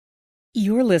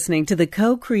You're listening to the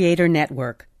Co-Creator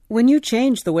Network. When you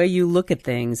change the way you look at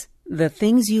things, the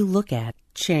things you look at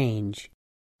change.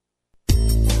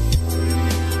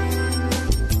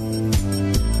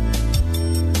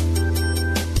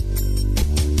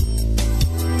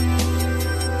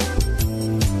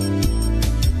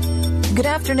 Good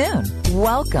afternoon.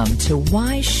 Welcome to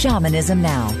Why Shamanism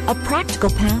Now, a practical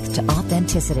path to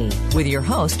authenticity with your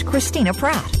host, Christina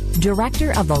Pratt,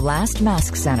 Director of the Last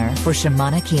Mask Center for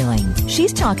Shamanic Healing.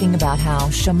 She's talking about how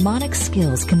shamanic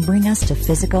skills can bring us to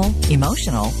physical,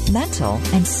 emotional, mental,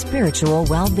 and spiritual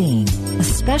well-being,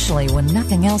 especially when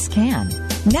nothing else can.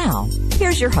 Now,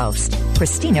 here's your host,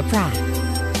 Christina Pratt.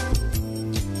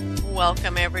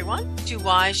 Welcome, everyone, to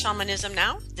Why Shamanism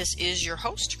Now. This is your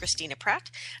host, Christina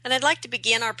Pratt, and I'd like to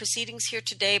begin our proceedings here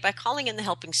today by calling in the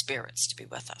helping spirits to be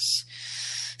with us.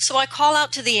 So I call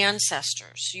out to the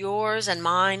ancestors, yours and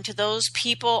mine, to those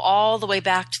people all the way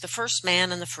back to the first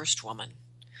man and the first woman.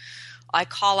 I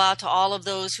call out to all of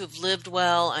those who've lived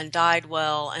well and died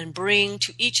well and bring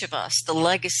to each of us the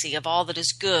legacy of all that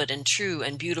is good and true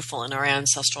and beautiful in our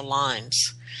ancestral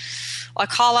lines. I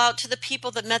call out to the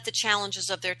people that met the challenges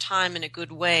of their time in a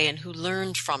good way and who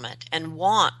learned from it and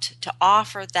want to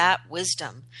offer that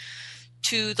wisdom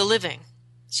to the living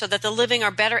so that the living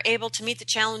are better able to meet the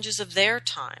challenges of their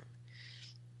time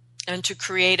and to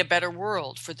create a better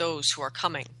world for those who are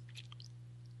coming.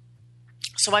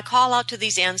 So I call out to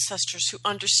these ancestors who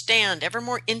understand ever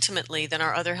more intimately than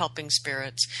our other helping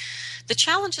spirits the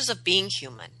challenges of being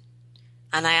human.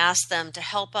 And I ask them to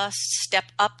help us step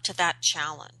up to that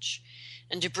challenge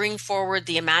and to bring forward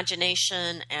the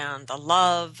imagination and the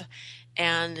love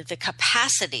and the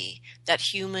capacity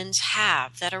that humans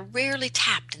have that are rarely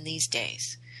tapped in these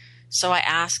days. So I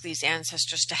ask these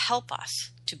ancestors to help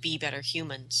us to be better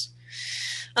humans.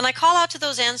 And I call out to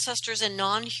those ancestors in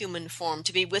non-human form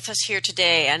to be with us here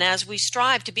today. And as we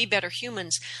strive to be better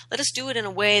humans, let us do it in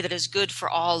a way that is good for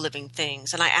all living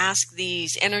things. And I ask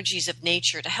these energies of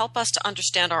nature to help us to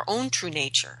understand our own true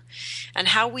nature and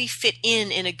how we fit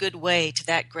in a good way to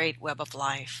that great web of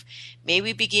life. May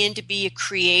we begin to be a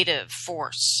creative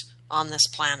force on this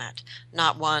planet,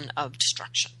 not one of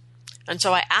destruction. And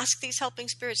so I ask these helping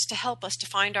spirits to help us to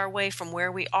find our way from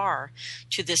where we are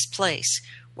to this place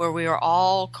where we are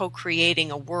all co-creating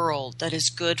a world that is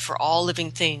good for all living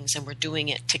things, and we're doing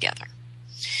it together.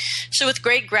 So with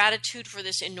great gratitude for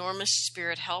this enormous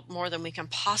spirit help, more than we can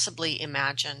possibly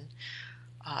imagine,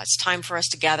 it's time for us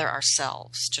to gather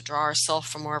ourselves, to draw ourselves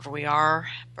from wherever we are,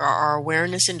 our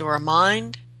awareness into our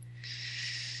mind,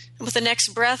 and with the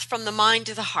next breath from the mind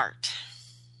to the heart.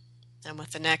 And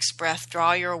with the next breath,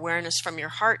 draw your awareness from your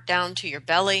heart down to your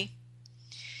belly.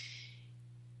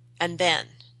 And then,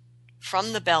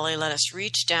 from the belly, let us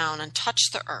reach down and touch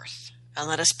the earth. And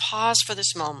let us pause for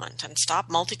this moment and stop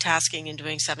multitasking and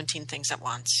doing 17 things at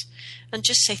once. And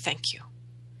just say thank you.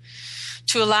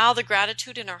 To allow the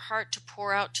gratitude in our heart to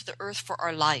pour out to the earth for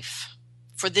our life,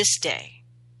 for this day,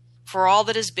 for all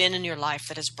that has been in your life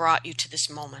that has brought you to this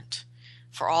moment,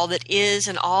 for all that is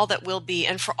and all that will be,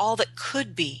 and for all that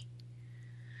could be.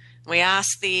 We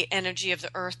ask the energy of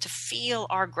the earth to feel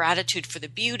our gratitude for the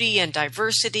beauty and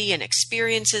diversity and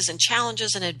experiences and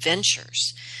challenges and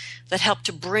adventures that help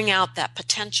to bring out that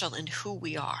potential in who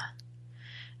we are.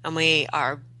 And we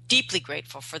are deeply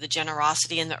grateful for the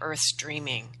generosity in the earth's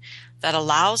dreaming that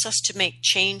allows us to make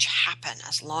change happen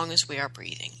as long as we are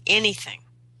breathing. Anything,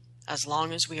 as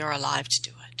long as we are alive to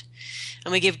do it.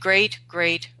 And we give great,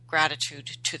 great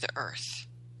gratitude to the earth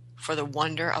for the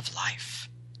wonder of life.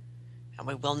 And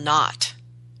we will not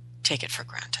take it for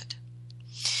granted.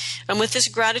 And with this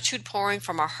gratitude pouring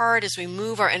from our heart as we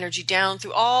move our energy down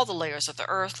through all the layers of the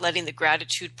earth, letting the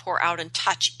gratitude pour out and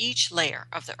touch each layer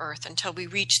of the earth until we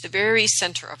reach the very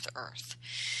center of the earth.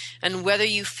 And whether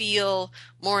you feel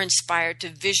more inspired to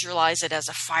visualize it as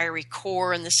a fiery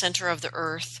core in the center of the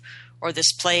earth, or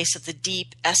this place of the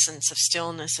deep essence of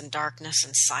stillness and darkness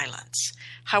and silence,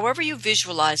 however you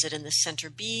visualize it in the center,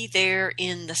 be there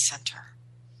in the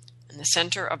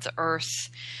center of the earth,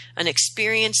 and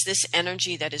experience this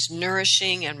energy that is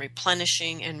nourishing and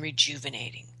replenishing and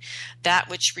rejuvenating, that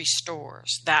which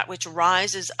restores, that which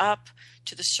rises up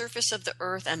to the surface of the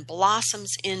earth and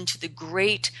blossoms into the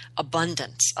great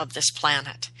abundance of this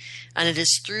planet. And it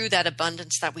is through that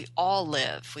abundance that we all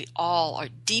live. We all are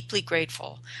deeply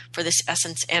grateful for this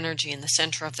essence energy in the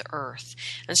center of the earth.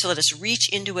 And so let us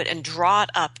reach into it and draw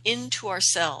it up into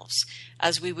ourselves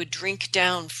as we would drink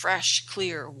down fresh,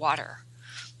 clear water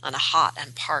on a hot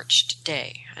and parched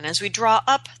day. And as we draw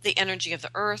up the energy of the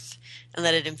earth and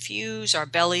let it infuse our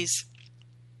bellies,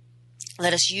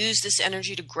 Let us use this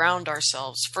energy to ground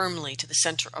ourselves firmly to the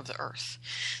center of the earth,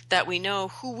 that we know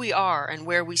who we are and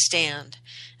where we stand.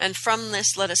 And from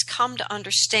this, let us come to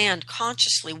understand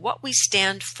consciously what we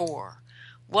stand for,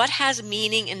 what has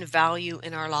meaning and value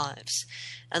in our lives.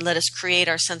 And let us create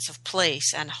our sense of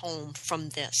place and home from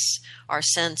this, our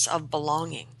sense of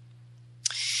belonging.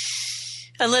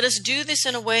 And let us do this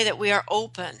in a way that we are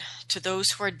open to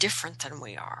those who are different than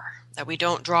we are, that we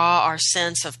don't draw our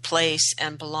sense of place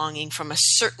and belonging from a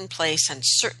certain place and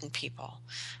certain people,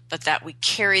 but that we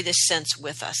carry this sense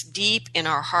with us deep in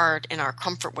our heart, in our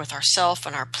comfort with ourself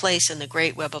and our place in the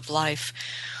great web of life.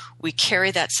 We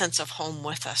carry that sense of home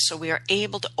with us, so we are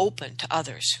able to open to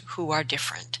others who are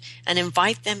different and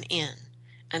invite them in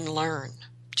and learn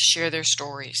to share their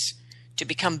stories, to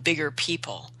become bigger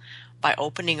people by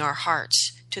opening our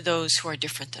hearts to those who are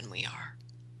different than we are.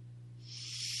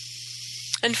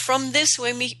 And from this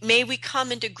way, may we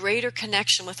come into greater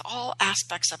connection with all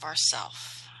aspects of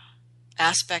ourself,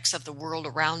 aspects of the world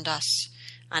around us,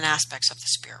 and aspects of the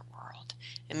spirit world.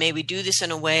 And may we do this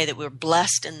in a way that we're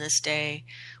blessed in this day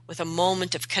with a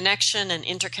moment of connection and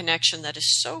interconnection that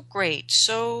is so great,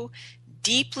 so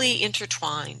deeply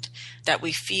intertwined, that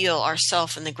we feel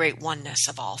ourselves in the great oneness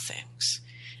of all things.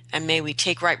 And may we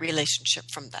take right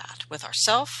relationship from that, with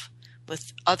ourselves,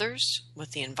 with others,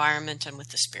 with the environment, and with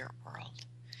the spirit world.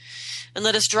 And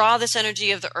let us draw this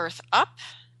energy of the earth up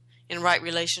in right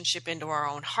relationship into our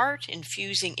own heart,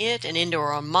 infusing it, and into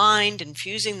our own mind,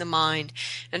 infusing the mind,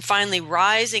 and finally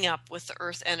rising up with the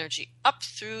earth energy up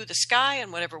through the sky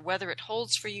and whatever weather it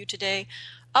holds for you today,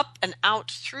 up and out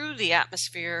through the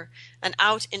atmosphere and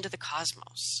out into the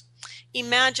cosmos.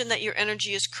 Imagine that your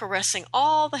energy is caressing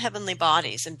all the heavenly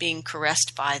bodies and being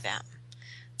caressed by them,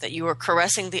 that you are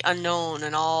caressing the unknown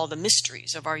and all the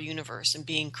mysteries of our universe and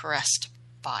being caressed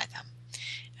by them.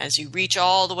 As you reach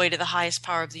all the way to the highest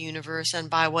power of the universe,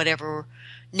 and by whatever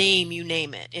name you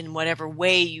name it, in whatever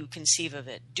way you conceive of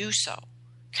it, do so.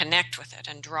 Connect with it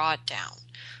and draw it down.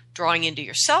 Drawing into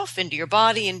yourself, into your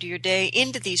body, into your day,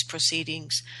 into these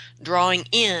proceedings, drawing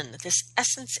in this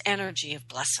essence energy of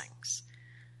blessings,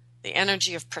 the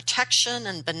energy of protection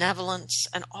and benevolence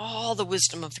and all the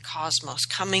wisdom of the cosmos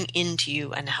coming into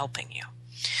you and helping you.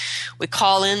 We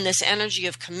call in this energy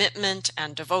of commitment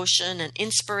and devotion and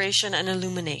inspiration and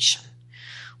illumination.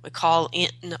 We call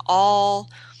in all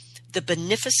the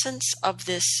beneficence of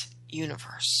this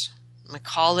universe. We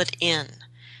call it in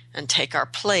and take our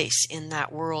place in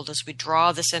that world as we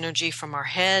draw this energy from our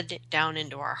head down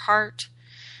into our heart,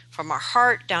 from our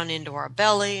heart down into our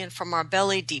belly, and from our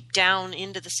belly deep down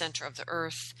into the center of the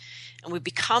earth. And we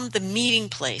become the meeting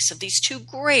place of these two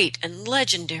great and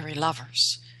legendary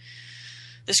lovers.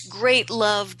 This great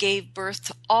love gave birth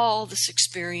to all this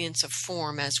experience of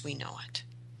form as we know it.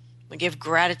 We give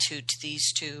gratitude to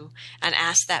these two and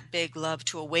ask that big love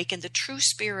to awaken the true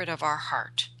spirit of our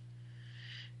heart.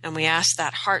 And we ask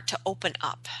that heart to open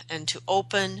up and to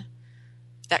open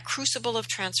that crucible of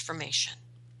transformation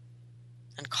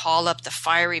and call up the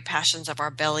fiery passions of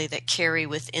our belly that carry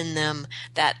within them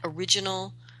that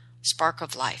original spark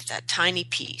of life, that tiny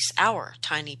piece, our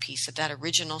tiny piece of that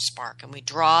original spark. And we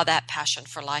draw that passion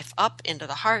for life up into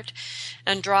the heart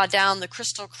and draw down the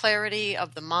crystal clarity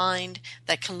of the mind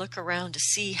that can look around to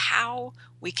see how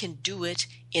we can do it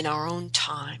in our own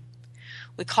time.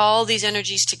 We call these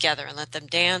energies together and let them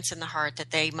dance in the heart that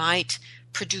they might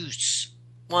produce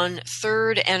one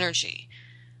third energy,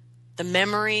 the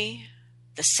memory,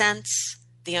 the sense,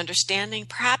 the understanding,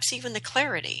 perhaps even the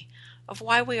clarity of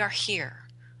why we are here,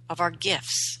 of our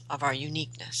gifts, of our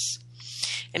uniqueness.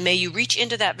 And may you reach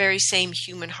into that very same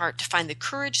human heart to find the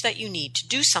courage that you need to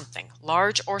do something,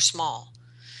 large or small,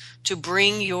 to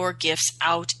bring your gifts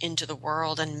out into the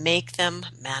world and make them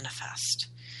manifest.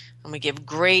 And we give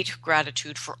great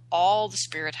gratitude for all the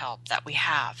spirit help that we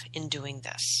have in doing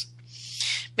this.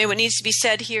 May what needs to be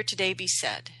said here today be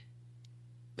said.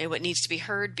 May what needs to be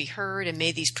heard, and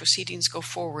may these proceedings go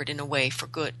forward in a way for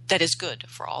good that is good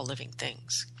for all living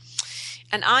things.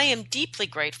 And I am deeply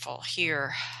grateful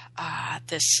here at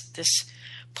this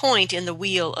point in the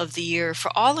wheel of the year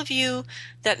for all of you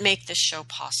that make this show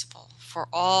possible, for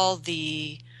all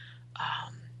the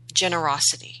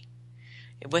generosity.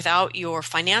 Without your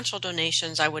financial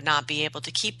donations, I would not be able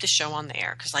to keep the show on the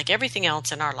air because like everything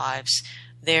else in our lives,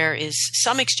 there is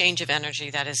some exchange of energy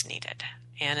that is needed.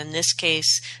 And in this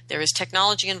case, there is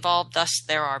technology involved, thus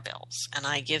there are bills. And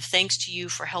I give thanks to you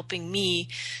for helping me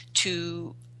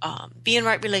to be in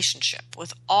right relationship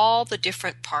with all the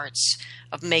different parts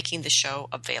of making the show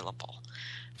available.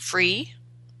 Free,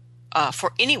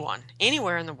 for anyone,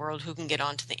 anywhere in the world who can get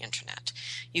onto the internet.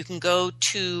 You can go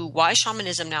to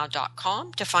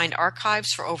whyshamanismnow.com to find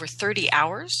archives for over 30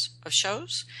 hours of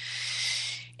shows.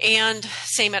 And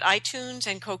same at iTunes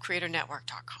and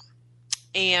co-creatornetwork.com.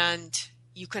 And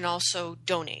you can also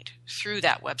donate through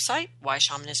that website,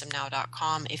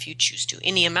 whyshamanismnow.com, if you choose to.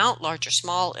 Any amount, large or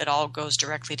small, it all goes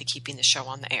directly to keeping the show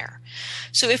on the air.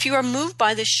 So if you are moved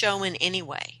by this show in any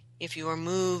way, if you are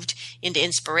moved into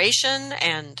inspiration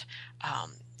and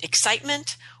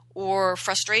excitement or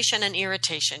frustration and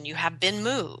irritation, you have been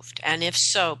moved. And if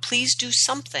so, please do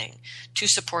something to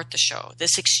support the show.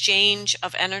 This exchange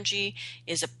of energy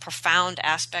is a profound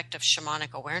aspect of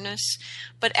shamanic awareness,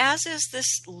 but as is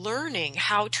this learning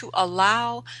how to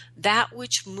allow that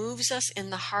which moves us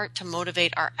in the heart to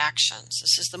motivate our actions.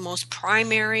 This is the most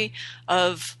primary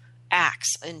of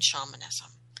acts in shamanism.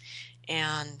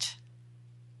 And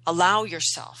allow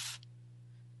yourself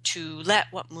to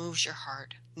let what moves your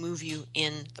heart move you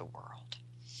in the world.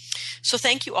 So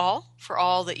thank you all for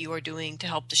all that you are doing to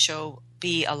help the show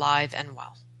be alive and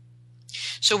well.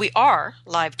 So we are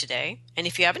live today, and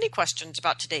if you have any questions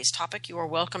about today's topic, you are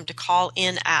welcome to call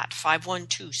in at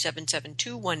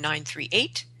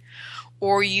 512-772-1938,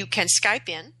 or you can Skype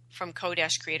in from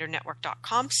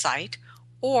co-creatornetwork.com site,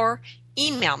 or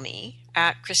email me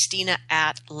at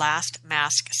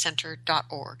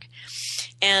Christina@lastmaskcenter.org.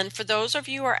 And for those of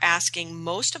you who are asking,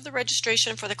 most of the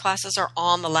registration for the classes are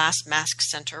on the Last Mask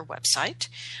Center website.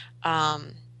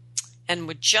 And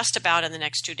we're just about in the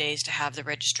next 2 days to have the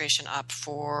registration up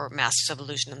for Masks of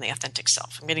Illusion and the Authentic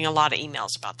Self. I'm getting a lot of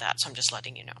emails about that, so I'm just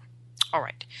letting you know. All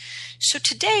right. So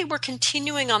today we're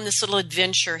continuing on this little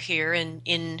adventure here in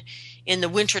the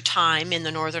winter time in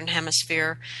the Northern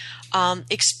Hemisphere,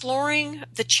 exploring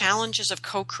the challenges of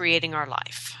co-creating our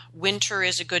life. Winter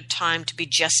is a good time to be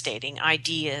gestating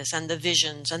ideas and the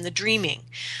visions and the dreaming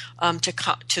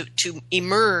to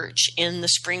emerge in the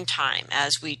springtime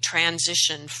as we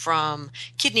transition from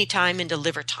kidney time into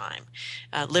liver time.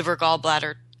 Liver,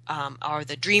 gallbladder are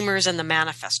the dreamers and the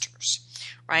manifestors,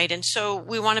 right? And so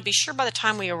we want to be sure by the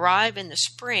time we arrive in the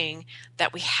spring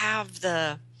that we have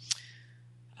the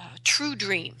true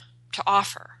dream to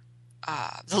offer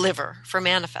the liver for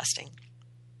manifesting.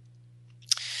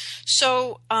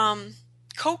 So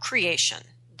co-creation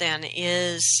then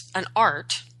is an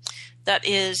art that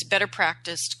is better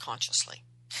practiced consciously.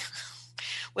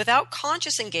 Without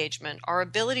conscious engagement, our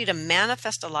ability to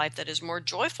manifest a life that is more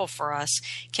joyful for us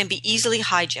can be easily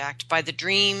hijacked by the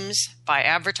dreams, by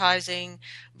advertising,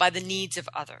 by the needs of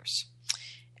others.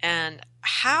 And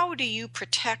how do you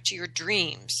protect your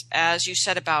dreams as you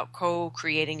set about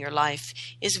co-creating your life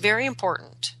is very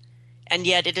important. And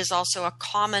yet it is also a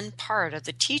common part of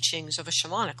the teachings of a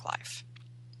shamanic life.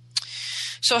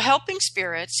 So helping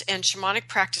spirits and shamanic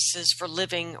practices for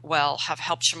living well have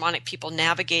helped shamanic people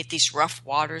navigate these rough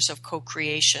waters of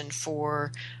co-creation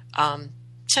for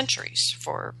centuries,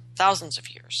 for thousands of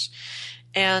years.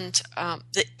 And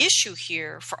the issue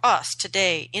here for us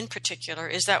today in particular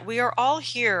is that we are all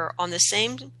here on the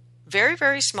same very,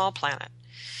 very small planet,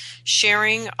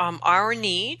 sharing our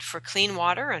need for clean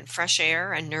water and fresh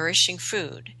air and nourishing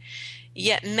food.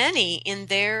 Yet many in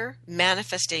their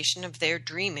manifestation of their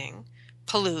dreaming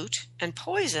pollute and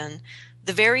poison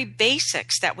the very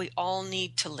basics that we all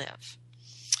need to live.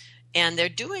 And they're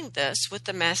doing this with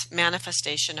the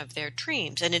manifestation of their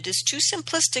dreams. And it is too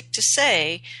simplistic to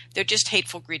say they're just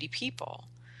hateful, greedy people.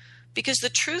 Because the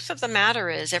truth of the matter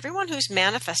is everyone who's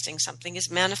manifesting something is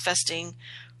manifesting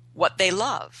what they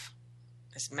love,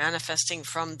 is manifesting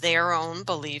from their own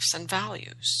beliefs and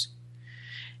values.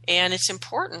 And it's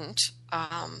important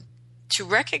to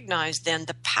recognize then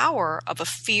the power of a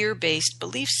fear-based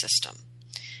belief system.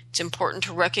 It's important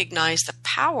to recognize the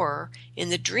power in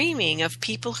the dreaming of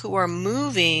people who are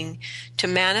moving to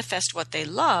manifest what they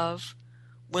love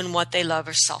when what they love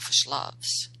are selfish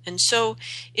loves. And so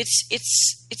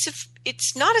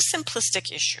it's not a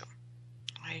simplistic issue,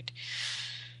 right?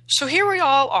 So here we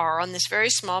all are on this very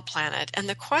small planet, and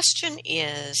the question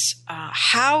is,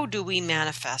 how do we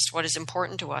manifest what is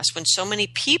important to us when so many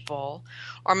people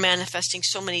are manifesting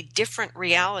so many different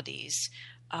realities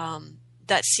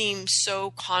that seem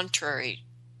so contrary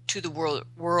to the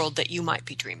world that you might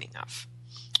be dreaming of,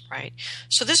 right?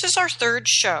 So this is our third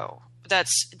show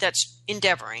that's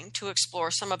endeavoring to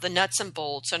explore some of the nuts and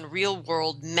bolts and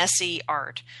real-world messy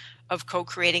art of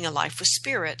co-creating a life with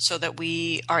spirit so that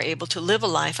we are able to live a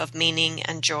life of meaning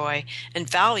and joy and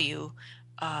value,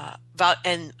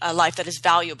 and a life that is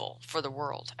valuable for the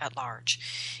world at large.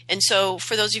 And so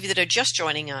for those of you that are just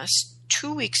joining us,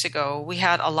 2 weeks ago, we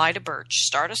had Elida Birch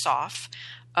start us off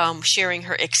sharing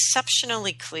her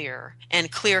exceptionally clear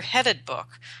and clear-headed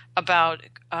book about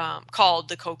called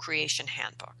The Co-Creation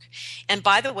Handbook. And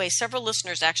by the way, several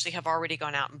listeners actually have already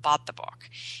gone out and bought the book.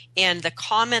 And the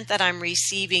comment that I'm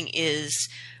receiving is,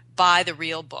 buy the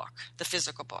real book, the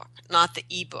physical book, not the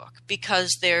ebook,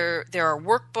 because there are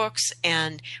workbooks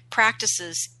and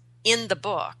practices in the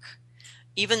book.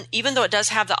 Even though it does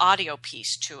have the audio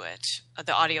piece to it,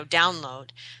 the audio download,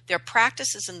 there are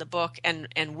practices in the book and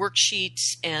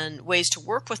worksheets and ways to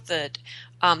work with it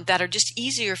that are just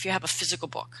easier if you have a physical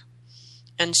book.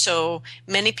 And so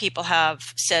many people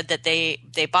have said that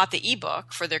they bought the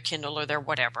ebook for their Kindle or their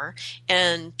whatever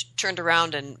and turned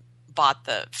around and bought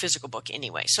the physical book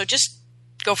anyway. So just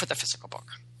go for the physical book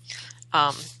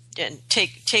and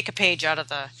take a page out of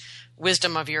the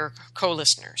wisdom of your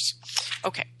co-listeners.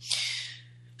 Okay.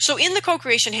 So in the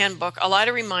Co-Creation Handbook,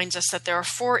 Aleida reminds us that there are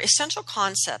 4 essential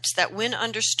concepts that, when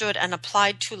understood and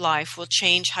applied to life, will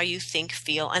change how you think,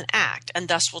 feel, and act, and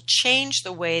thus will change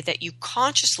the way that you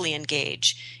consciously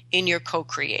engage in your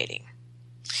co-creating.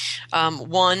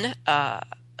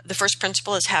 The first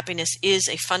principle is happiness is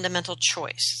a fundamental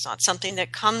choice. It's not something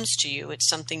that comes to you. It's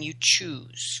something you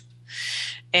choose.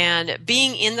 And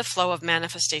being in the flow of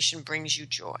manifestation brings you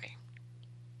joy.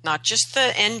 Not just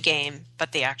the end game,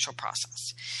 but the actual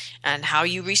process. And how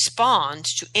you respond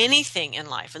to anything in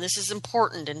life, and this is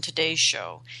important in today's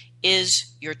show,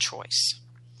 is your choice.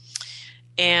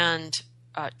 And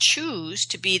choose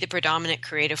to be the predominant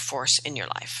creative force in your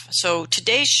life. So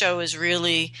today's show is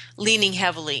really leaning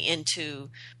heavily into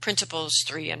principles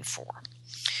 3 and 4.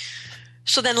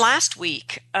 So then last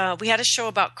week, we had a show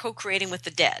about co-creating with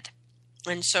the dead.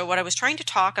 And so what I was trying to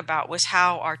talk about was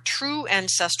how our true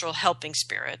ancestral helping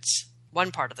spirits,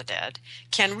 one part of the dead,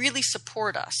 can really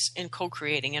support us in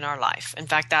co-creating in our life. In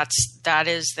fact, that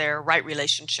is their right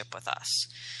relationship with us,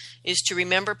 is to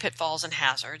remember pitfalls and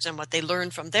hazards and what they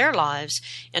learned from their lives,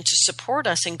 and to support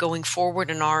us in going forward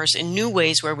in ours in new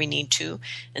ways where we need to,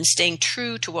 and staying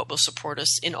true to what will support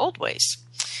us in old ways.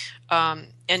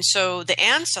 And so the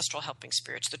ancestral helping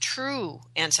spirits, the true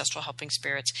ancestral helping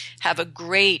spirits, have a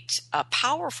great,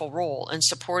 powerful role in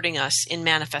supporting us in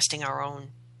manifesting our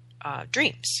own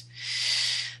dreams.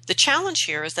 The challenge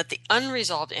here is that the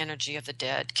unresolved energy of the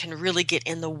dead can really get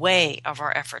in the way of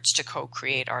our efforts to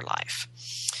co-create our life.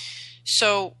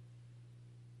 So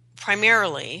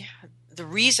primarily, the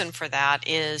reason for that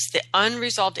is the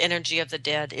unresolved energy of the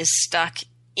dead is stuck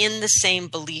in the same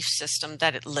belief system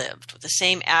that it lived, with the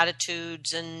same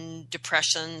attitudes and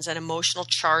depressions and emotional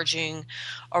charging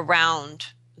around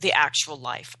the actual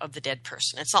life of the dead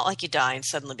person. It's not like you die and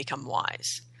suddenly become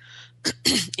wise.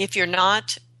 If you're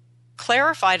not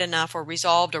clarified enough or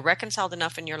resolved or reconciled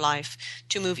enough in your life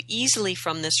to move easily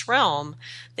from this realm,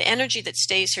 the energy that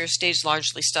stays here stays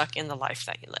largely stuck in the life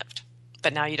that you lived.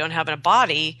 But now you don't have a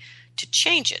body to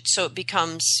change it, so it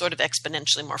becomes sort of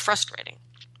exponentially more frustrating.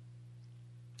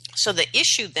 So the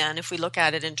issue then, if we look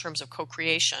at it in terms of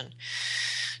co-creation,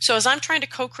 so as I'm trying to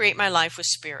co-create my life with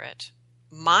spirit,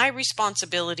 my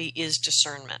responsibility is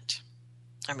discernment.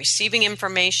 I'm receiving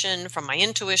information from my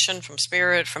intuition, from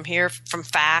spirit, from here, from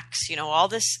facts, all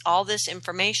this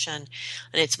information,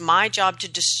 and it's my job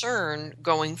to discern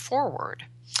going forward.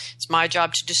 It's my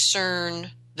job to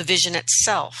discern the vision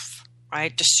itself,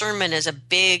 right? Discernment is a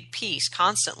big piece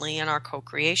constantly in our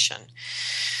co-creation.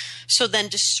 So then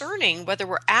discerning whether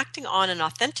we're acting on an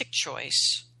authentic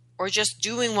choice or just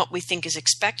doing what we think is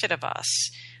expected of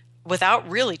us without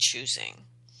really choosing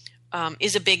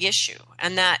is a big issue.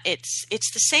 And that it's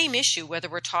the same issue whether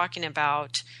we're talking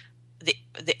about the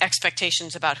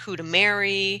expectations about who to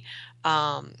marry,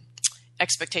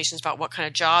 expectations about what kind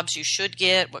of jobs you should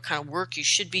get, what kind of work you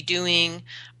should be doing,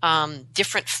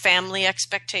 different family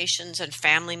expectations and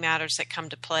family matters that come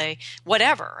to play,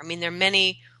 whatever. I mean, there are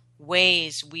many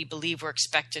ways we believe we're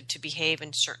expected to behave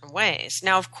in certain ways.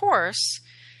 Now, of course,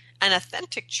 an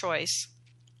authentic choice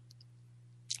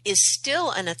is still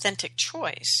an authentic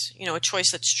choice, a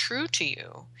choice that's true to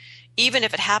you, even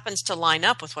if it happens to line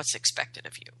up with what's expected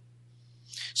of you.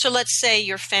 So let's say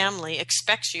your family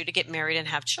expects you to get married and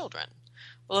have children.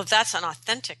 Well, if that's an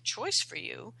authentic choice for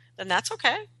you, then that's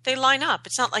okay. They line up.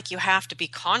 It's not like you have to be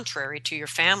contrary to your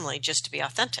family just to be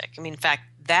authentic. I mean, in fact,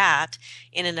 that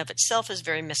in and of itself is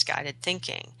very misguided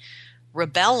thinking.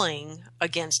 Rebelling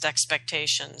against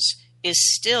expectations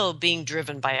is still being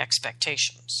driven by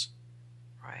expectations,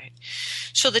 right?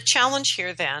 So the challenge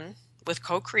here then with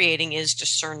co-creating is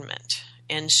discernment.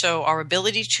 And so our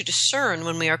ability to discern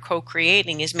when we are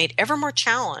co-creating is made ever more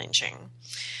challenging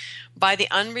by the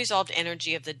unresolved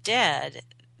energy of the dead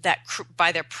that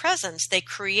by their presence they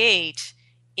create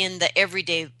in the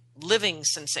everyday living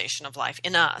sensation of life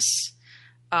in us,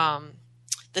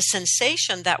 the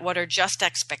sensation that what are just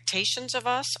expectations of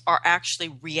us are actually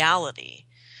reality.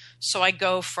 So I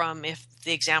go from, if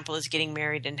the example is getting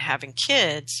married and having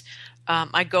kids,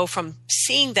 I go from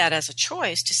seeing that as a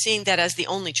choice to seeing that as the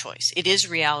only choice. It is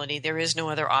reality. There is no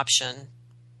other option,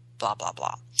 blah, blah,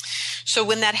 blah. So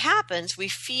when that happens, we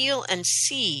feel and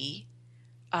see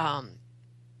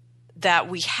that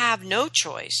we have no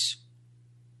choice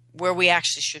where we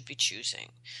actually should be choosing.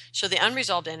 So the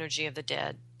unresolved energy of the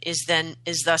dead is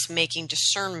thus making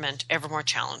discernment ever more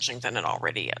challenging than it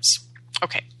already is.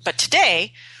 Okay, but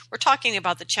today we're talking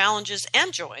about the challenges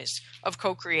and joys of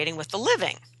co-creating with the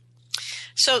living.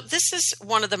 So this is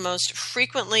one of the most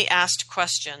frequently asked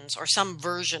questions, or some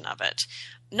version of it,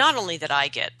 not only that I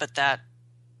get, but that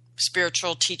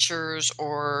spiritual teachers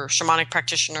or shamanic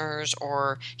practitioners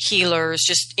or healers,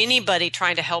 just anybody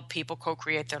trying to help people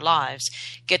co-create their lives,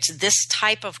 gets this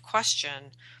type of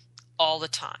question all the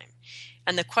time.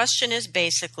 And the question is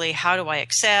basically, how do I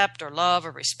accept or love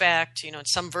or respect,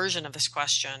 it's some version of this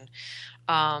question,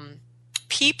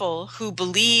 people who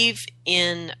believe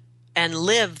in and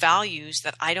live values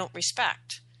that I don't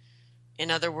respect. In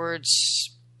other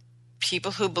words,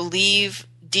 people who believe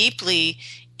deeply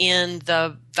in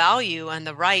the value and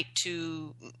the right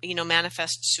to,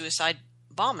 manifest suicide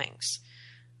bombings.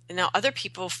 Now, other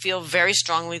people feel very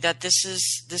strongly that this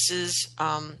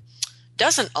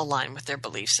doesn't align with their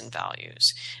beliefs and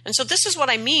values. And so this is what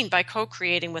I mean by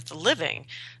co-creating with the living.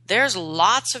 There's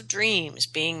lots of dreams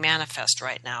being manifest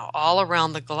right now all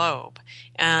around the globe.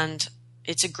 And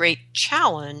it's a great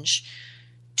challenge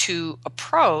to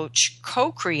approach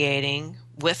co-creating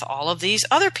with all of these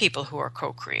other people who are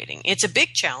co-creating. It's a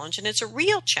big challenge, and it's a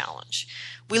real challenge.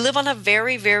 We live on a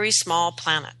very, very small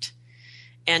planet.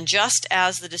 And just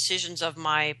as the decisions of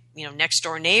my, next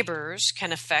door neighbors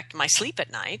can affect my sleep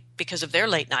at night because of their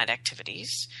late night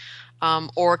activities,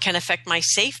 or can affect my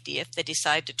safety if they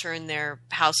decide to turn their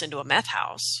house into a meth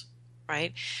house,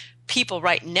 right? People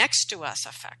right next to us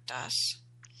affect us,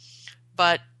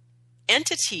 but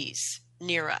entities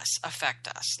near us affect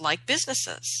us, like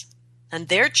businesses, and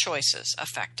their choices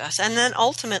affect us. And then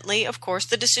ultimately, of course,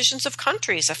 the decisions of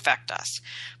countries affect us,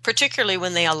 particularly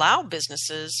when they allow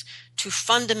businesses to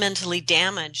fundamentally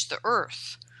damage the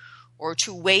earth or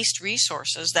to waste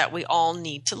resources that we all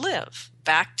need to live.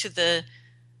 Back to the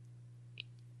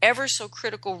ever so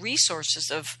critical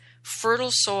resources of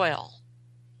fertile soil,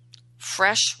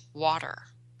 fresh water,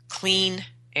 clean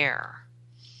air.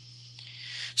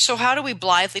 So how do we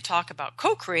blithely talk about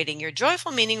co-creating your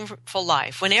joyful, meaningful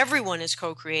life when everyone is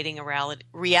co-creating a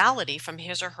reality from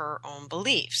his or her own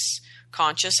beliefs,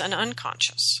 conscious and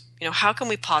unconscious? How can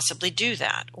we possibly do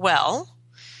that? Well,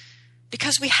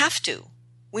 because we have to.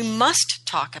 We must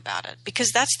talk about it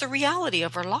because that's the reality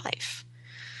of our life.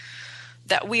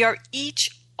 That we are each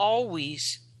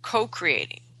always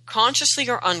co-creating, consciously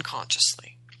or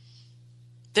unconsciously.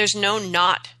 There's no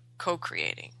not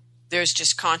co-creating. There's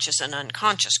just conscious and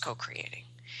unconscious co-creating.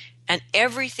 And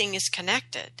everything is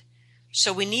connected.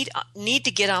 So we need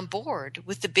to get on board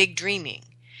with the big dreaming,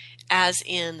 as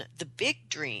in the big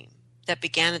dream that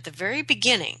began at the very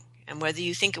beginning. And whether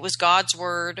you think it was God's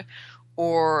word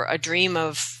or a dream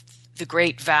of the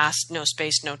great, vast, no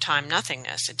space, no time,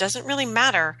 nothingness, it doesn't really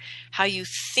matter how you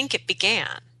think it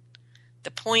began.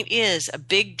 The point is, a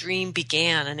big dream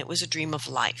began, and it was a dream of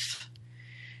life.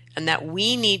 And that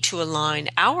we need to align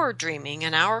our dreaming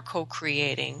and our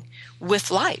co-creating with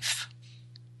life.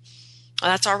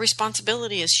 That's our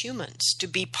responsibility as humans, to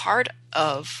be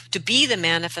the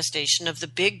manifestation of the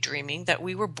big dreaming that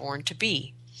we were born to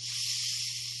be.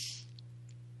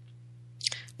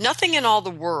 Nothing in all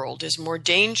the world is more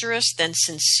dangerous than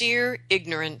sincere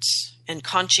ignorance and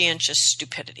conscientious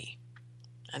stupidity.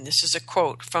 And this is a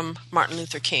quote from Martin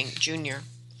Luther King, Jr.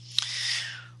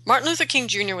 Martin Luther King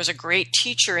Jr. was a great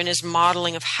teacher in his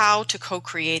modeling of how to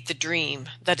co-create the dream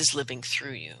that is living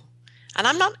through you. And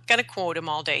I'm not going to quote him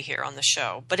all day here on the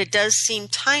show, but it does seem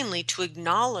timely to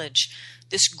acknowledge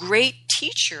this great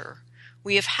teacher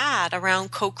we have had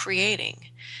around co-creating.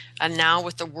 And now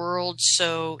with the world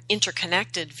so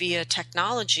interconnected via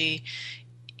technology,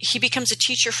 he becomes a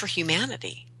teacher for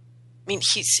humanity. I mean,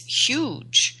 he's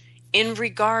huge in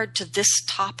regard to this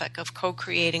topic of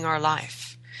co-creating our life.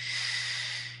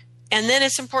 And then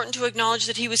it's important to acknowledge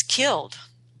that he was killed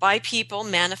by people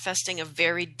manifesting a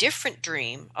very different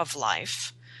dream of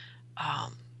life,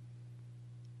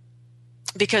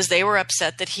 because they were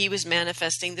upset that he was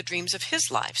manifesting the dreams of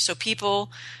his life. So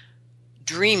people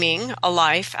dreaming a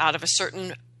life out of a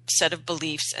certain set of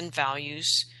beliefs and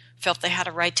values felt they had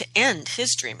a right to end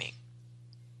his dreaming.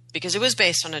 because it was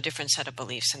based on a different set of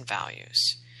beliefs and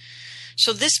values.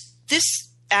 So this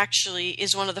actually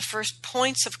is one of the first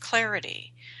points of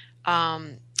clarity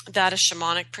that a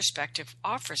shamanic perspective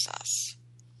offers us.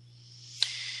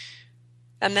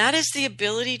 And that is the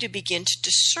ability to begin to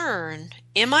discern,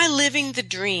 am I living the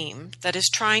dream that is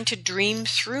trying to dream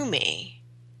through me?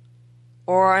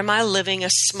 Or am I living a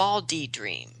small d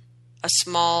dream, a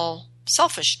small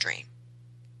selfish dream?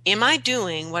 Am I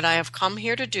doing what I have come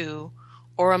here to do,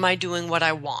 or am I doing what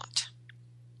I want?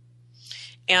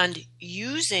 And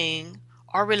using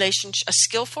our relationship, a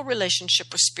skillful relationship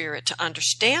with spirit to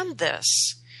understand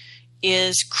this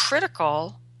is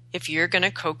critical if you're going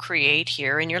to co-create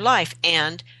here in your life,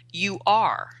 and you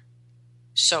are.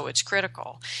 So it's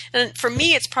critical. And for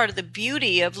me, it's part of the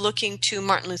beauty of looking to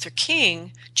Martin Luther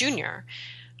King Jr.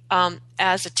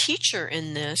 As a teacher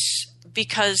in this,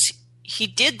 because he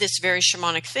did this very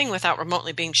shamanic thing without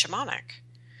remotely being shamanic.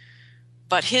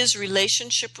 But his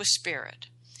relationship with spirit,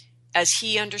 as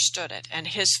he understood it, and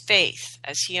his faith,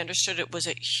 as he understood it, was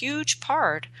a huge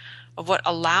part of what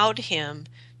allowed him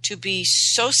to be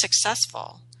so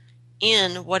successful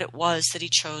in what it was that he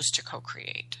chose to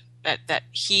co-create.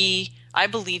 I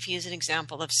believe he is an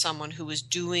example of someone who was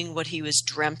doing what he was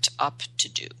dreamt up to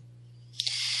do.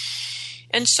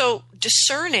 And so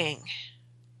discerning,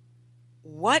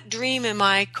 what dream am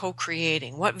I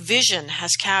co-creating? What vision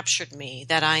has captured me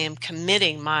that I am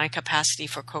committing my capacity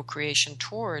for co-creation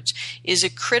towards is a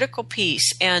critical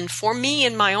piece. And for me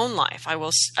in my own life, I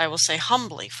will say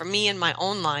humbly, for me in my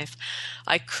own life,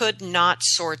 I could not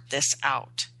sort this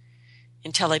out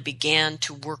until I began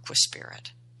to work with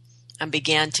spirit and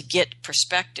began to get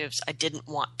perspectives I didn't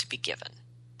want to be given.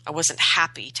 I wasn't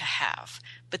happy to have,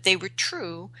 but they were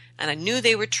true, and I knew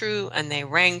they were true, and they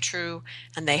rang true,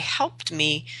 and they helped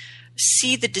me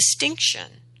see the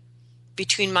distinction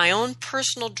between my own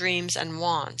personal dreams and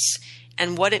wants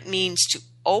and what it means to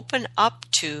open up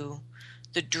to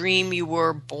the dream you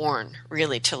were born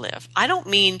really to live. I don't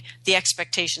mean the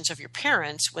expectations of your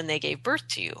parents when they gave birth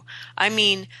to you. I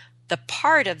mean the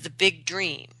part of the big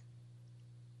dream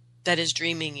that is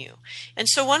dreaming you. And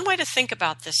so one way to think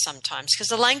about this sometimes, because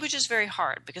the language is very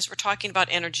hard, because we're talking about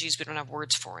energies we don't have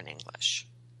words for in English.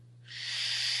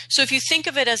 So if you think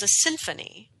of it as a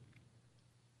symphony,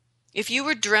 if you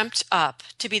were dreamt up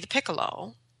to be the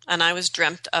piccolo, and I was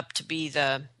dreamt up to be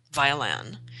the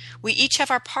violin, we each have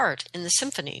our part in the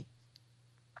symphony.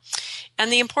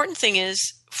 And the important thing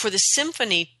is, for the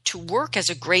symphony to work as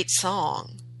a great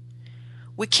song,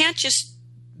 we can't just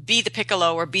be the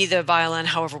piccolo or be the violin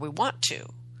however we want to,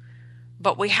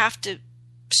 but we have to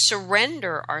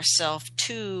surrender ourselves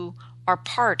to our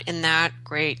part in that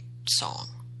great song.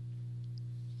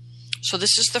 So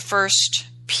this is the first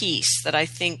piece that I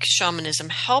think shamanism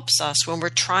helps us when we're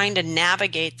trying to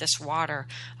navigate this water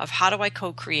of how do I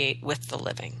co-create with the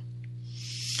living.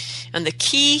 And the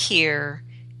key here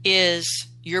is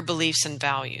your beliefs and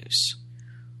values.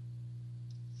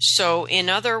 So in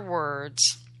other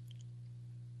words,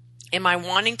 am I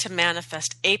wanting to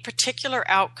manifest a particular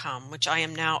outcome, which I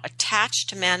am now attached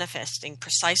to manifesting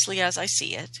precisely as I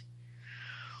see it?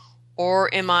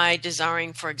 Or am I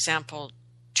desiring, for example,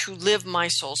 to live my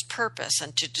soul's purpose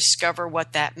and to discover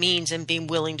what that means and being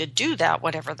willing to do that,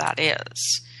 whatever that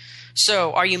is?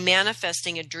 So are you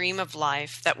manifesting a dream of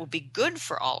life that will be good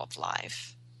for all of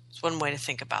life? It's one way to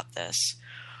think about this.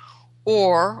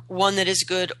 Or one that is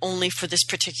good only for this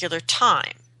particular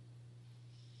time.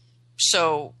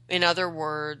 So, in other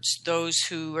words, those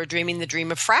who are dreaming the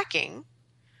dream of fracking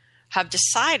have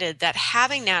decided that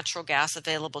having natural gas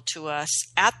available to us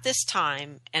at this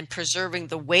time and preserving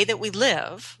the way that we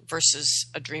live versus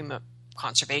a dream of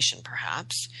conservation,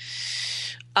 perhaps,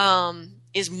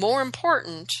 is more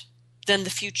important than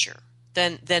the future,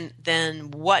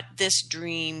 than what this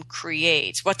dream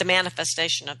creates, what the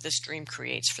manifestation of this dream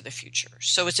creates for the future.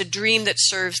 So it's a dream that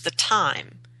serves the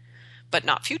time, but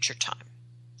not future time.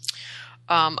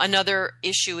 Another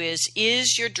issue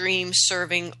is your dream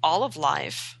serving all of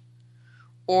life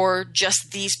or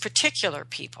just these particular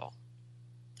people?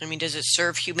 I mean, does it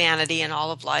serve humanity and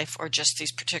all of life or just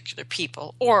these particular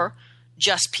people or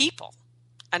just people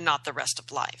and not the rest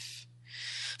of life?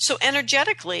 So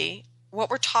energetically, what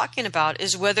we're talking about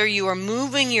is whether you are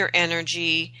moving your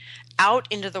energy out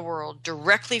into the world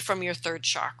directly from your third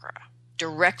chakra,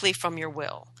 directly from your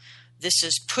will. This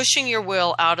is pushing your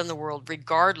will out in the world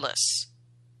regardless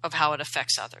of how it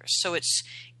affects others. So it's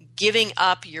giving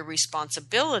up your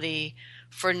responsibility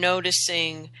for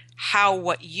noticing how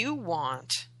what you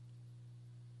want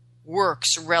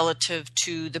works relative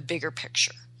to the bigger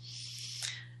picture.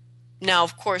 Now,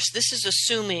 of course, this is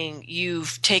assuming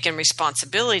you've taken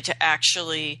responsibility to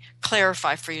actually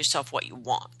clarify for yourself what you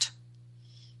want,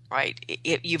 right?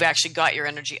 You've actually got your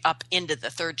energy up into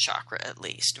the third chakra at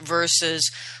least,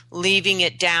 versus leaving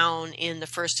it down in the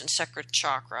first and second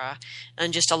chakra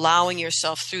and just allowing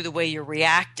yourself through the way you're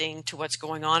reacting to what's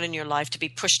going on in your life to be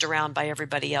pushed around by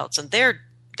everybody else. And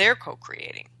they're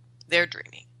co-creating, they're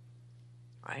dreaming,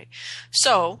 right?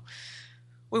 So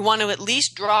we want to at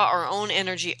least draw our own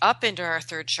energy up into our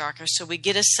third chakra so we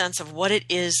get a sense of what it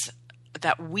is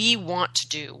that we want to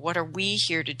do. What are we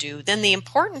here to do? Then the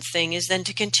important thing is then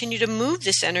to continue to move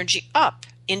this energy up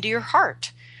into your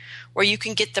heart, where you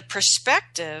can get the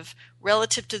perspective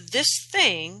relative to this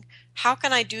thing. How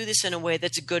can I do this in a way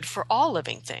that's good for all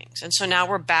living things? And so now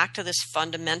we're back to this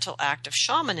fundamental act of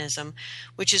shamanism,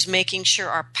 which is making sure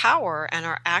our power and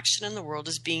our action in the world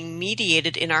is being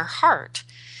mediated in our heart,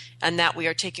 and that we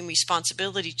are taking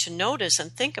responsibility to notice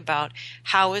and think about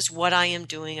how is what I am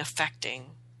doing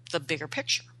affecting the bigger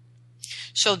picture.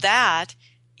 So that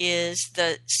is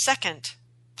the second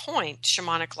point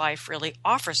shamanic life really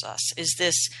offers us, is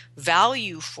this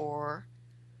value for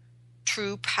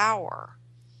true power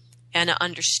and an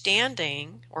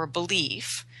understanding or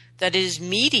belief that is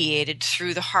mediated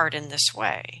through the heart in this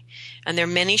way. And there are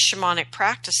many shamanic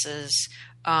practices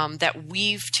that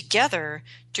weave together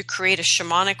to create a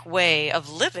shamanic way of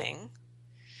living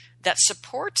that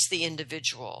supports the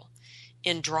individual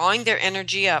in drawing their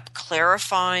energy up,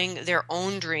 clarifying their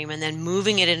own dream, and then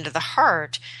moving it into the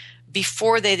heart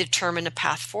before they determine a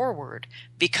path forward,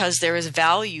 because there is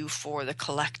value for the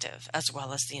collective as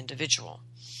well as the individual.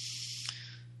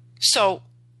 So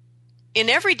in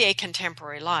everyday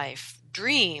contemporary life,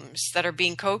 dreams that are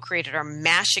being co-created are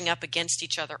mashing up against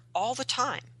each other all the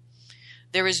time.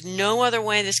 There is no other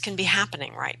way this can be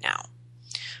happening right now.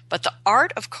 But the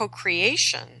art of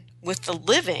co-creation with the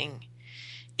living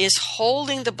is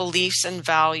holding the beliefs and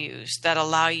values that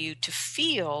allow you to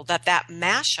feel that that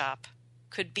mashup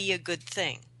could be a good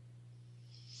thing.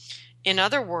 In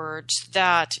other words,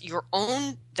 that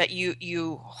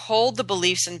you hold the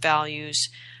beliefs and values,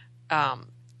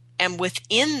 and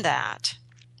within that,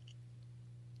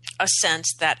 a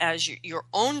sense that as your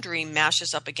own dream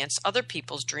mashes up against other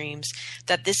people's dreams,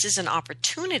 that this is an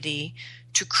opportunity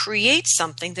to create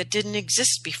something that didn't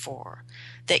exist before,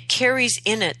 that carries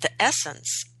in it the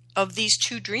essence of these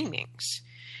two dreamings.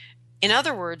 In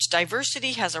other words,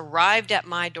 diversity has arrived at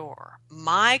my door.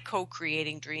 My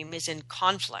co-creating dream is in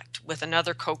conflict with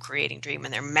another co-creating dream,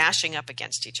 and they're mashing up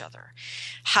against each other.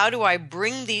 How do I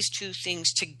bring these two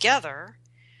things together,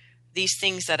 these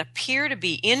things that appear to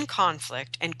be in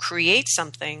conflict, and create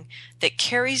something that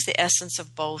carries the essence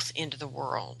of both into the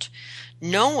world,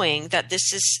 knowing that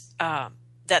this is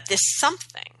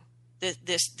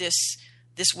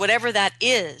this whatever that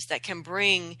is that can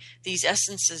bring these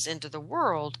essences into the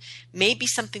world may be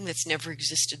something that's never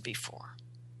existed before,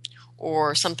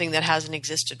 or something that hasn't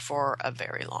existed for a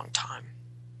very long time.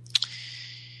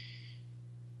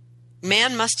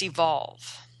 Man must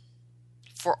evolve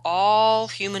for all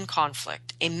human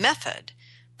conflict a method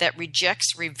that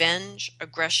rejects revenge,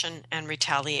 aggression, and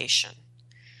retaliation.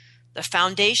 The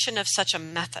foundation of such a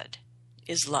method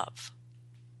is love.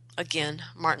 Again,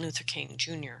 Martin Luther King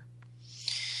Jr.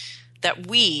 That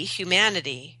we,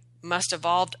 humanity, must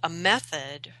evolve a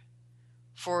method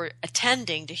for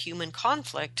attending to human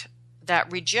conflict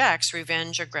that rejects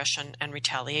revenge, aggression, and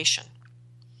retaliation.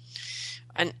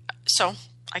 And so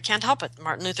I can't help it.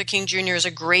 Martin Luther King Jr. is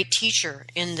a great teacher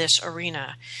in this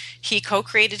arena. He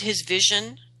co-created his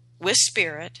vision with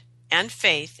spirit and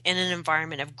faith in an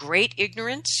environment of great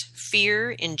ignorance, fear,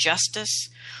 injustice,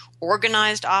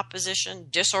 organized opposition,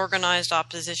 disorganized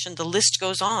opposition. The list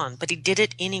goes on, but he did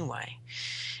it anyway.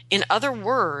 In other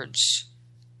words,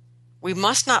 we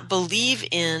must not believe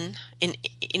in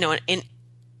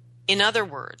other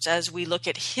words, as we look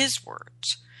at his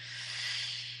words,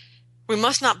 we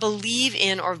must not believe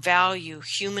in or value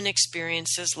human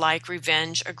experiences like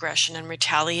revenge, aggression, and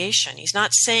retaliation. He's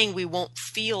not saying we won't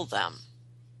feel them.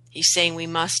 He's saying we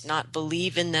must not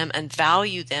believe in them and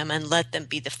value them and let them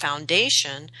be the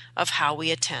foundation of how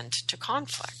we attend to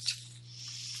conflict.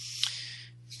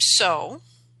 So,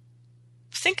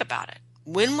 think about it.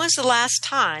 When was the last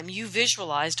time you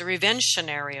visualized a revenge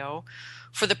scenario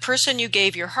for the person you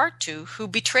gave your heart to who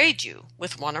betrayed you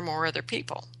with one or more other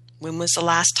people? When was the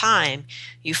last time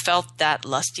you felt that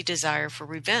lusty desire for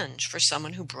revenge for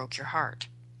someone who broke your heart?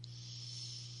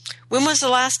 When was the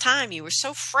last time you were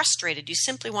so frustrated you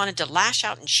simply wanted to lash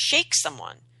out and shake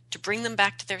someone to bring them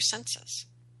back to their senses?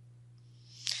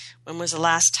 When was the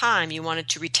last time you wanted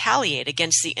to retaliate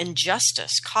against the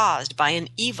injustice caused by an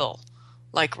evil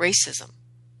like racism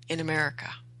in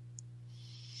America.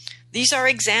 These are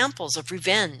examples of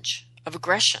revenge, of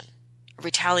aggression, of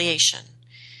retaliation.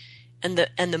 And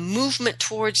the movement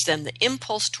towards them, the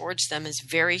impulse towards them is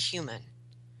very human.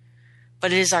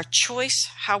 But it is our choice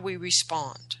how we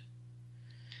respond.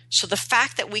 So the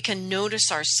fact that we can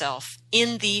notice ourselves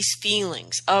in these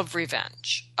feelings of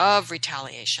revenge, of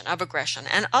retaliation, of aggression,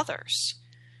 and others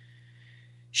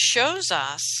shows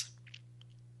us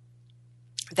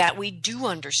that we do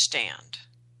understand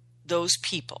those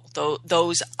people,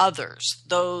 those others,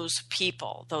 those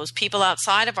people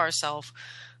outside of ourselves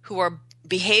who are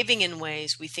behaving in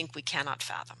ways we think we cannot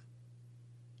fathom.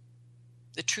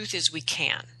 The truth is we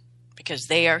can, because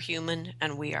they are human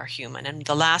and we are human. And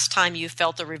the last time you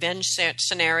felt a revenge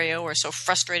scenario or so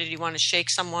frustrated you want to shake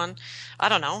someone, I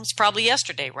don't know, it's probably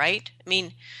yesterday, right? I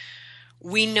mean,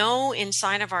 we know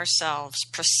inside of ourselves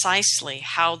precisely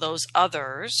how those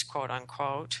others, quote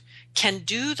unquote, can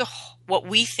do what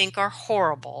we think are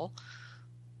horrible,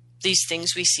 these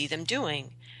things we see them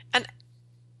doing. And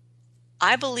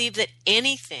I believe that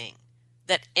anything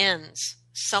that ends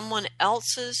someone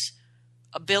else's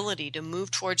ability to move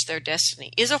towards their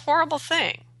destiny is a horrible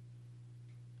thing.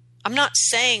 I'm not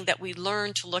saying that we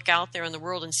learn to look out there in the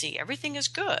world and see everything is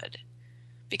good,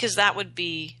 because that would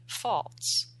be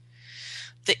false.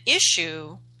 The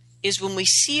issue is when we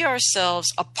see ourselves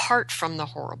apart from the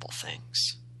horrible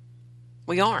things.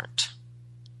 We aren't.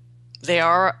 They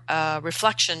are a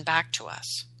reflection back to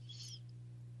us.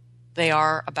 They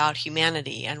are about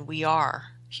humanity, and we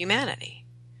are humanity.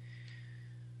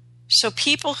 So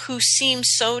people who seem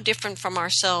so different from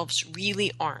ourselves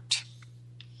really aren't.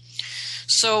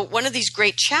 So one of these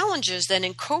great challenges then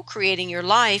in co-creating your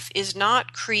life is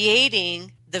not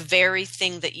creating the very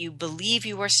thing that you believe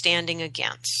you are standing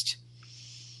against.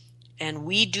 And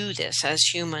we do this as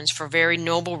humans for very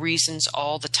noble reasons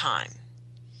all the time.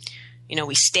 You know,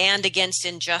 we stand against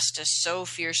injustice so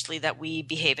fiercely that we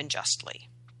behave unjustly.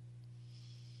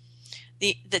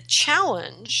 The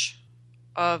challenge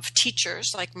of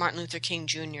teachers like Martin Luther King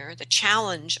Jr., the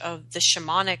challenge of the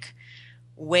shamanic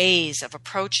ways of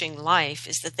approaching life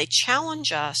is that they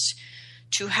challenge us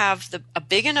to have a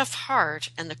big enough heart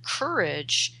and the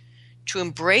courage to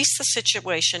embrace the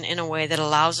situation in a way that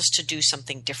allows us to do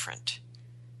something different.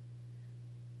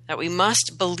 That we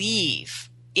must believe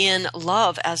in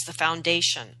love as the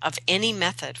foundation of any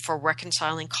method for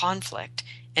reconciling conflict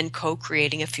and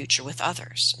co-creating a future with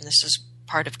others. And this is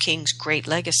part of King's great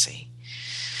legacy.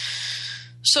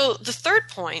 So the third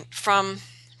point from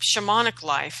shamanic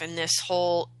life in this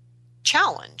whole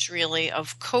challenge, really,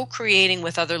 of co-creating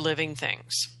with other living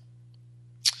things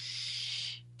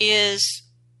is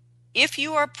if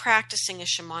you are practicing a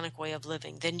shamanic way of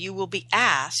living, then you will be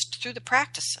asked through the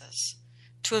practices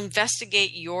to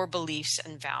investigate your beliefs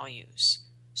and values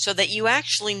so that you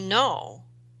actually know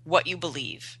what you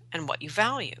believe and what you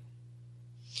value.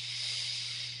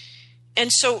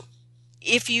 And so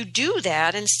if you do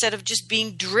that, instead of just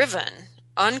being driven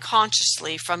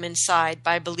unconsciously from inside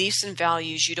by beliefs and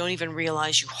values you don't even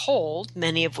realize you hold,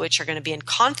 many of which are going to be in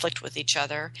conflict with each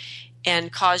other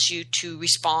and cause you to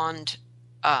respond,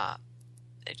 to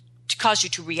cause you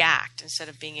to react instead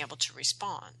of being able to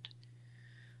respond.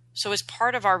 So as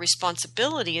part of our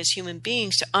responsibility as human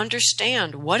beings to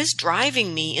understand what is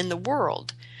driving me in the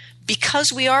world,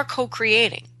 because we are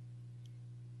co-creating.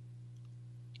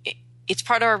 It's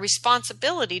part of our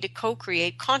responsibility to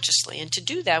co-create consciously. And to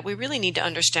do that, we really need to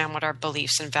understand what our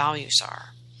beliefs and values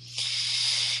are.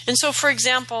 And so, for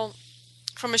example,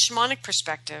 from a shamanic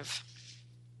perspective,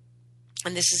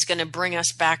 and this is going to bring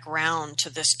us back around to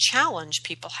this challenge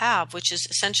people have, which is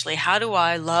essentially, how do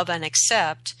I love and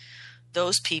accept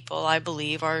those people I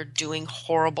believe are doing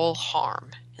horrible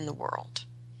harm in the world?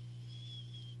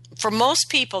 For most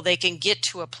people, they can get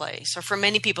to a place, or for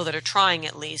many people that are trying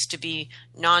at least to be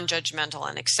non-judgmental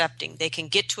and accepting, they can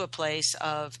get to a place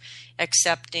of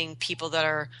accepting people that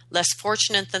are less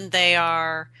fortunate than they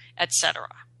are, etc.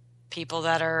 People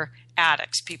that are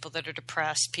addicts, people that are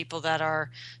depressed, people that are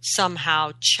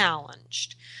somehow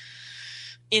challenged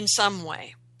in some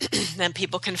way. Then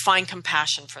people can find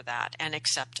compassion for that and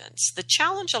acceptance. The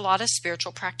challenge a lot of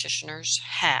spiritual practitioners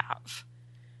have,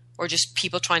 or just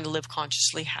people trying to live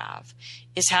consciously have,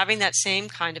 is having that same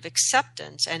kind of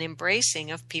acceptance and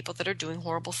embracing of people that are doing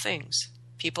horrible things,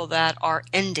 people that are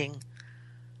ending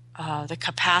the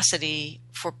capacity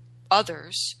for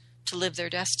others to live their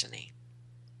destiny.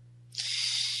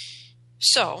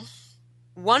 So,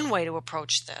 one way to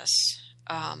approach this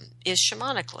is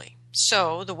shamanically.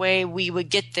 So, the way we would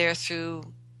get there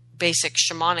through basic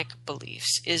shamanic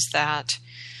beliefs is that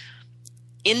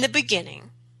in the beginning,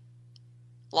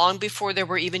 long before there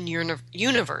were even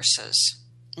universes.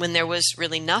 When there was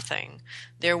really nothing,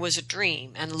 there was a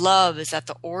dream, and love is at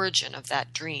the origin of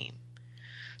that dream.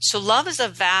 So love is a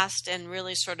vast and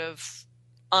really sort of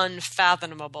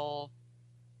unfathomable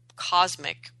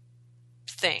cosmic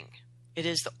thing. It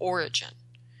is the origin.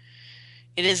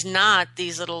 It is not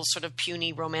these little sort of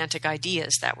puny romantic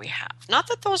ideas that we have. Not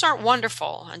that those aren't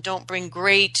wonderful and don't bring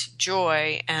great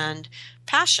joy and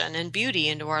passion and beauty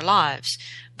into our lives,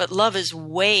 but love is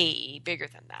way bigger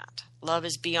than that. Love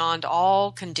is beyond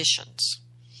all conditions.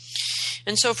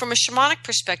 And so from a shamanic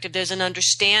perspective, there's an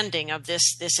understanding of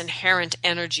this inherent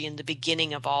energy in the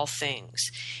beginning of all things.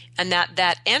 And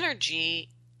that energy,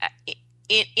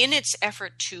 in its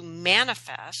effort to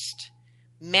manifest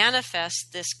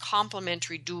this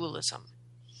complementary dualism.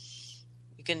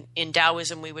 In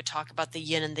Taoism, we would talk about the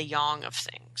yin and the yang of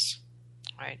things,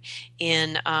 right?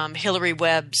 In Hilary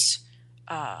Webb's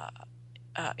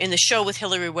in the show with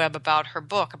Hilary Webb about her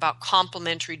book about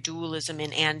complementary dualism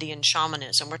in Andean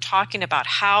shamanism, we're talking about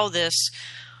how this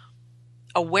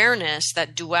awareness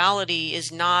that duality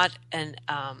is not an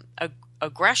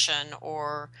aggression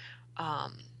or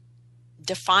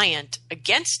defiant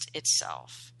against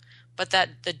itself, but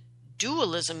that the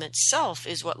dualism itself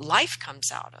is what life comes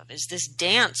out of, is this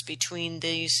dance between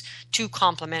these two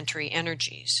complementary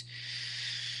energies.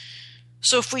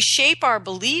 So if we shape our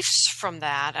beliefs from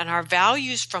that and our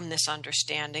values from this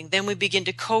understanding, then we begin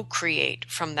to co-create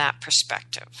from that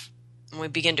perspective. And we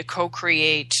begin to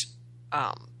co-create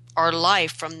our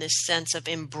life from this sense of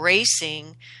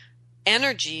embracing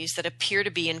energies that appear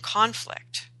to be in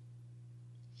conflict.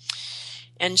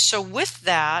 And so with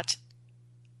that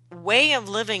way of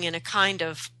living in a kind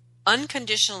of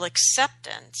unconditional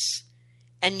acceptance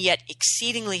and yet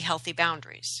exceedingly healthy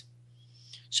boundaries.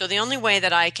 So the only way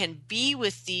that I can be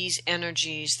with these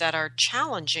energies that are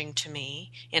challenging to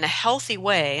me in a healthy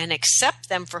way and accept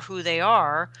them for who they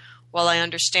are while I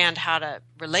understand how to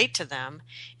relate to them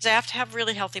is I have to have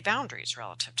really healthy boundaries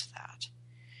relative to that.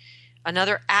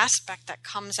 Another aspect that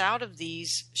comes out of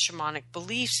these shamanic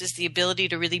beliefs is the ability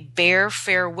to really bear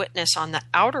fair witness on the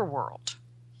outer world,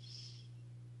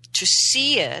 to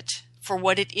see it for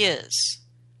what it is,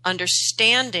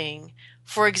 understanding,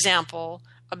 for example,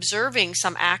 observing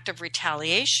some act of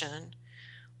retaliation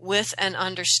with an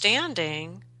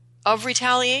understanding of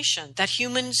retaliation, that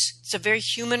humans, it's a very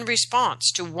human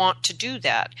response to want to do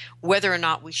that. Whether or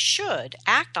not we should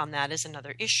act on that is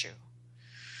another issue,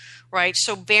 right?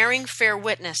 So bearing fair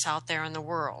witness out there in the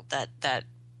world, that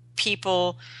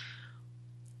people,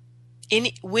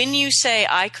 when you say,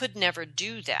 I could never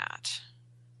do that,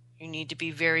 you need to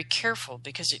be very careful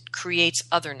because it creates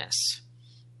otherness.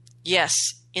 Yes,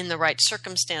 in the right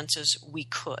circumstances, we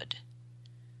could.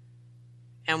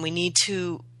 And we need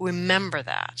to remember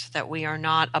that we are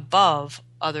not above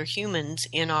other humans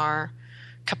in our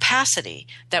capacity.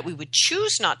 That we would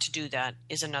choose not to do that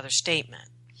is another statement.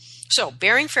 So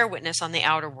bearing fair witness on the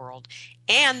outer world,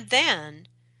 and then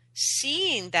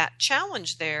seeing that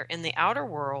challenge there in the outer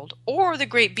world or the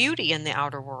great beauty in the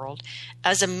outer world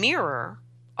as a mirror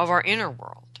of our inner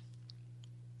world.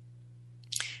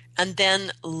 And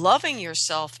then loving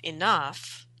yourself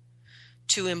enough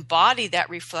to embody that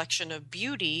reflection of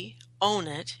beauty, own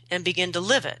it, and begin to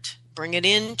live it. Bring it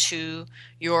into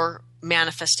your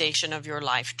manifestation of your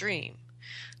life dream.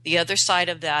 The other side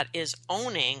of that is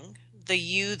owning the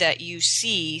you that you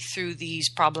see through these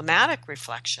problematic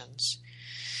reflections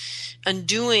and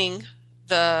doing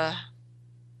the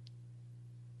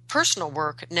personal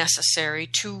work necessary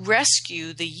to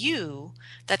rescue the you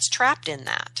that's trapped in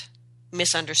that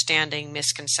misunderstanding,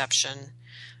 misconception,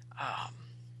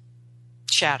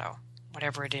 shadow,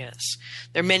 whatever it is.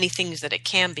 There are many things that it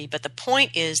can be, but the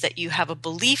point is that you have a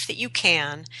belief that you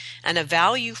can and a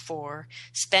value for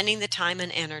spending the time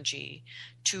and energy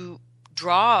to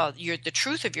draw the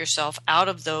truth of yourself out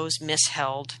of those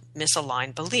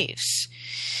misaligned beliefs.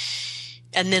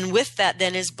 And then with that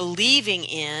then is believing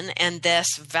in and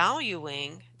thus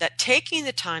valuing that taking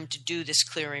the time to do this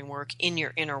clearing work in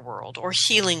your inner world or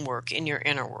healing work in your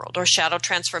inner world or shadow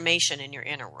transformation in your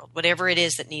inner world, whatever it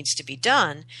is that needs to be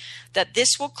done, that this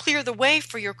will clear the way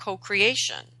for your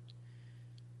co-creation.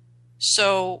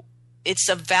 So it's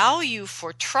a value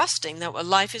for trusting that what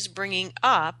life is bringing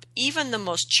up, even the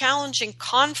most challenging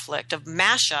conflict of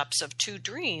mashups of two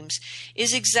dreams,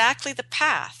 is exactly the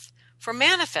path for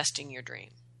manifesting your dream.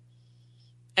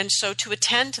 And so to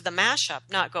attend to the mashup,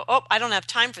 not go, oh, I don't have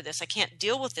time for this. I can't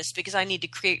deal with this because I need to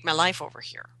create my life over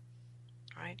here.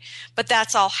 Right? But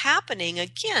that's all happening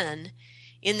again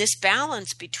in this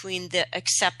balance between the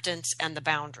acceptance and the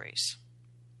boundaries.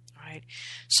 Right? right?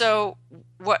 So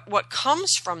what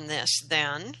comes from this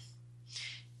then,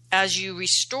 as you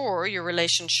restore your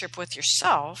relationship with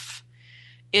yourself,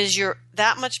 is you're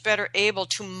that much better able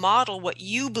to model what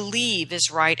you believe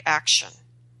is right action.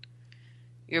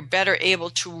 You're better able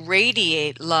to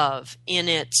radiate love in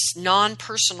its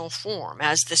non-personal form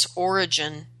as this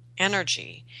origin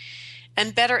energy,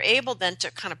 and better able then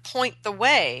to kind of point the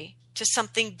way to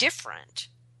something different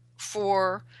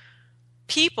for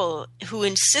people who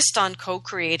insist on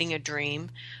co-creating a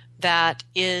dream that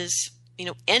is,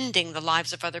 ending the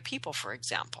lives of other people, for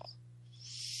example.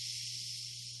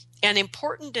 And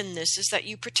important in this is that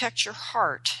you protect your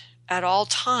heart at all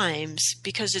times,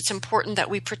 because it's important that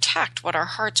we protect what our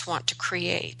hearts want to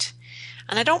create.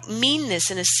 And I don't mean this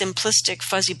in a simplistic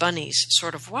fuzzy bunnies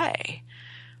sort of way.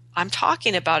 I'm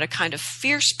talking about a kind of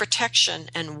fierce protection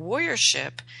and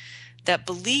warriorship that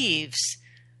believes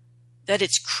that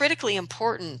it's critically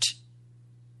important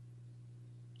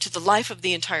to the life of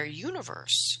the entire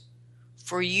universe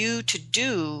for you to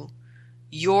do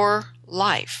your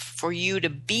life, for you to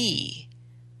be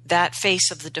that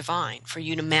face of the divine, for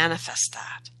you to manifest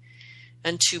that,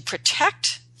 and to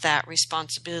protect that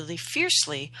responsibility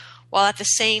fiercely, while at the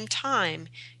same time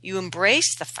you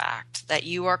embrace the fact that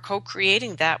you are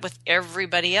co-creating that with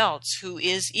everybody else who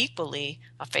is equally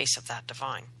a face of that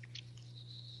divine.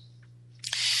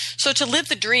 So to live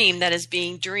the dream that is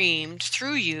being dreamed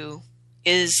through you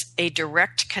is a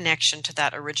direct connection to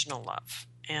that original love.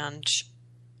 And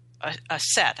a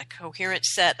coherent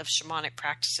set of shamanic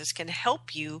practices can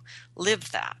help you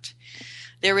live that.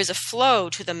 There is a flow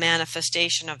to the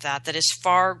manifestation of that is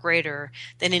far greater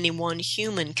than any one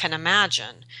human can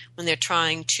imagine when they're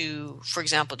trying to, for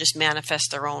example, just manifest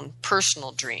their own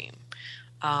personal dream.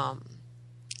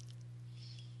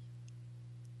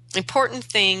 Important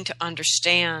thing to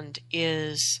understand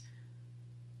is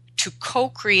to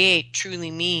co-create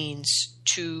truly means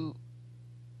to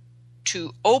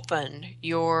open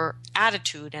your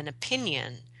attitude and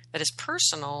opinion that is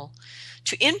personal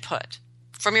to input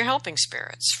from your helping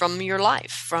spirits, from your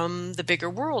life, from the bigger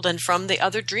world, and from the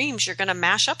other dreams you're going to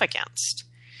mash up against.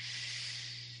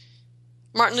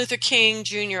 Martin Luther King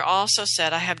Jr. also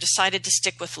said, "I have decided to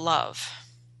stick with love.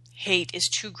 Hate is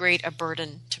too great a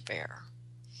burden to bear."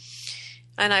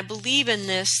 And I believe in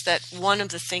this, that one of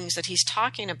the things that he's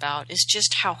talking about is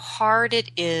just how hard it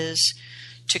is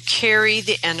to carry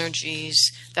the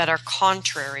energies that are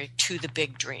contrary to the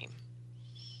big dream.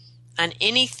 And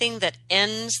anything that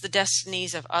ends the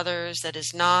destinies of others, that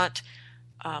is not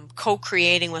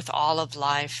co-creating with all of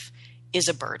life, is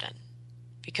a burden,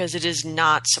 because it is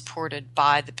not supported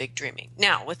by the big dreaming.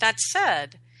 Now, with that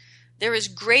said, there is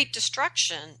great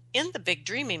destruction in the big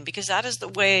dreaming, because that is the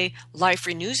way life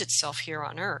renews itself here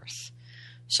on earth.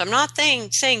 So I'm not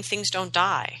saying things don't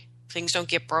die. Things don't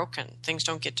get broken. Things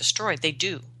don't get destroyed. They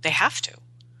do. They have to.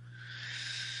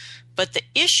 But the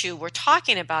issue we're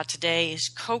talking about today is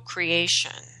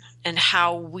co-creation, and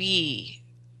how we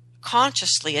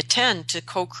consciously attend to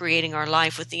co-creating our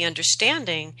life with the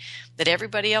understanding that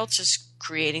everybody else is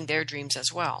creating their dreams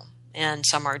as well. And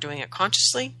some are doing it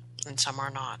consciously and some are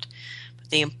not.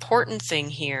 But the important thing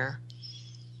here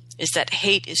is that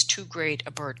hate is too great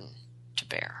a burden to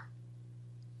bear.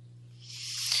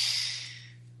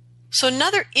 So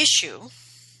another issue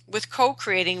with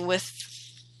co-creating with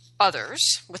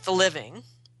others, with the living,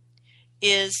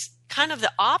 is kind of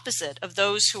the opposite of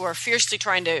those who are fiercely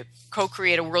trying to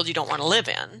co-create a world you don't want to live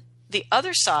in. The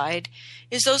other side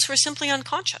is those who are simply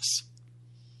unconscious.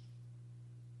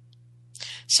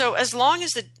 So as long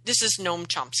as this is Noam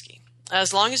Chomsky,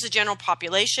 as long as the general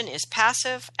population is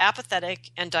passive,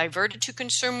 apathetic, and diverted to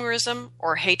consumerism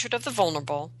or hatred of the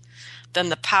vulnerable, then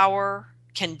the powerful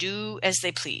can do as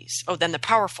they please,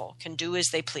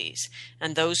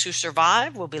 and those who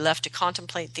survive will be left to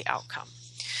contemplate the outcome.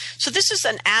 So this is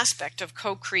an aspect of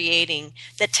co-creating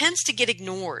that tends to get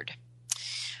ignored.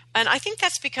 And I think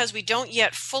that's because we don't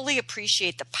yet fully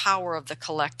appreciate the power of the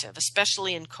collective,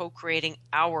 especially in co-creating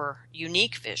our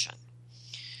unique vision.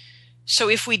 So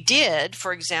if we did,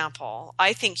 for example,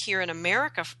 I think here in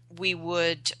America, we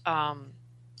would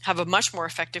have a much more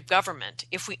effective government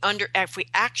if we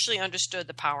actually understood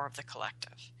the power of the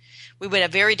collective. We would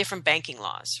have very different banking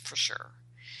laws, for sure.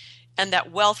 And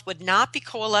that wealth would not be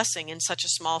coalescing in such a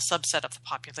small subset of the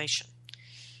population.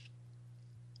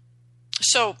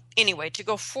 So anyway, to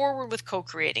go forward with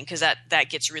co-creating, because that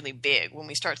gets really big when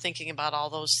we start thinking about all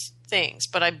those things.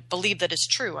 But I believe that it's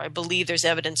true. I believe there's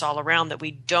evidence all around that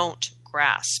we don't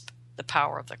grasp the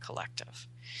power of the collective.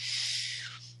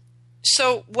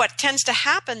 So what tends to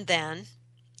happen then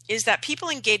is that people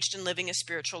engaged in living a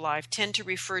spiritual life tend to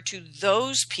refer to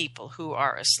those people who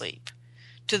are asleep,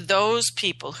 to those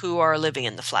people who are living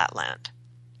in the flatland.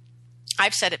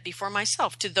 I've said it before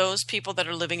myself, to those people that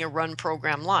are living a run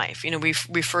program life. We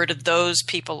refer to those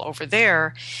people over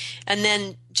there and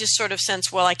then just sort of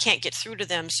sense, well, I can't get through to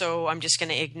them, so I'm just going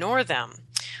to ignore them.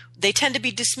 They tend to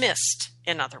be dismissed,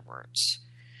 in other words.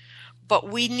 But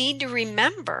we need to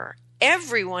remember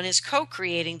everyone is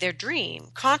co-creating their dream,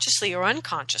 consciously or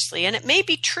unconsciously. And it may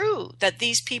be true that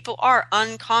these people are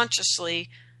unconsciously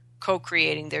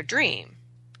co-creating their dream.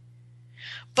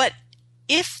 But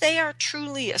if they are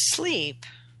truly asleep,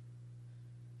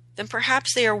 then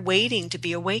perhaps they are waiting to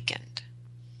be awakened.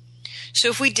 So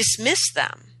if we dismiss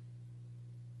them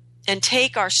and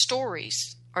take our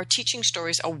stories, our teaching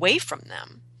stories away from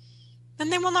them, then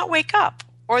they will not wake up.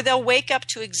 Or they'll wake up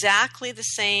to exactly the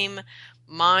same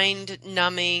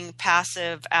mind-numbing,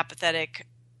 passive, apathetic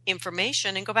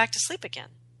information and go back to sleep again.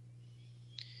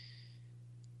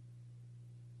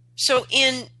 So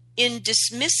in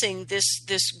dismissing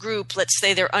this group, let's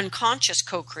say they're unconscious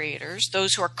co-creators,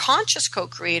 those who are conscious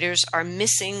co-creators are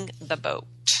missing the boat.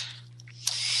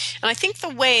 And I think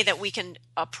the way that we can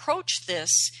approach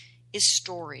this is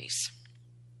stories.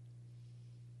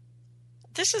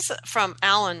 This is from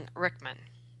Alan Rickman,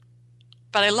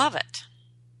 but I love it.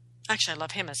 Actually, I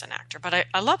love him as an actor, but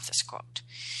I love this quote.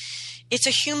 It's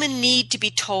a human need to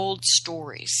be told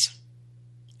stories.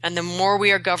 And the more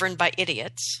we are governed by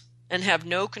idiots and have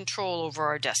no control over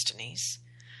our destinies,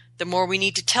 the more we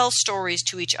need to tell stories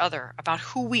to each other about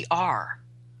who we are,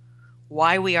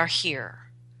 why we are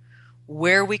here,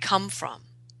 where we come from,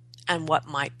 and what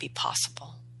might be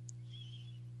possible.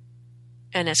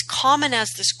 And as common as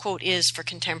this quote is for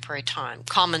contemporary time,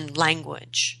 common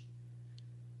language,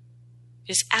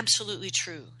 it is absolutely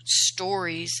true.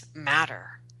 Stories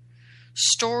matter.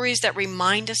 Stories that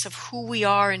remind us of who we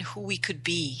are and who we could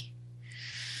be.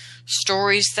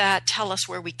 Stories that tell us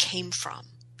where we came from.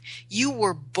 You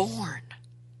were born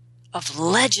of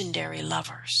legendary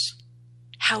lovers.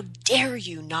 How dare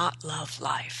you not love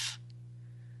life?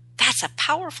 That's a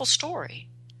powerful story.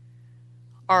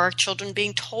 Are our children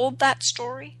being told that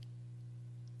story?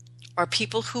 Are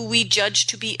people who we judge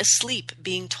to be asleep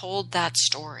being told that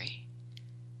story?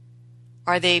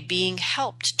 Are they being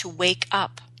helped to wake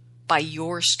up by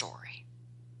your story?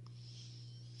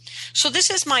 So this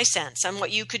is my sense on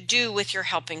what you could do with your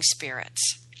helping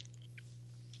spirits.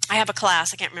 I have a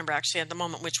class, I can't remember actually at the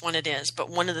moment which one it is,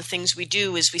 but one of the things we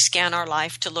do is we scan our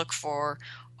life to look for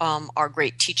our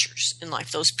great teachers in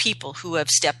life, those people who have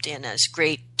stepped in as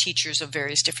great teachers of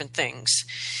various different things.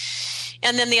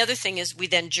 And then the other thing is we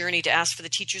then journey to ask for the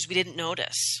teachers we didn't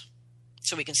notice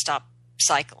so we can stop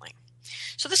cycling.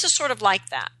 So this is sort of like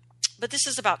that, but this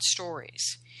is about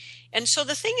stories. And so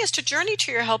the thing is to journey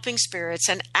to your helping spirits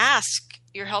and ask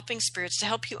your helping spirits to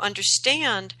help you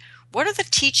understand what are the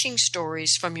teaching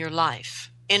stories from your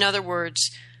life. In other words,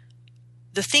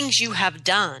 the things you have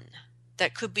done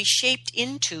that could be shaped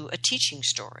into a teaching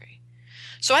story.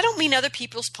 So I don't mean other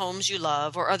people's poems you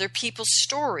love or other people's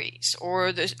stories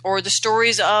or the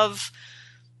stories of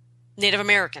Native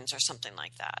Americans or something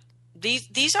like that.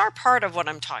 These are part of what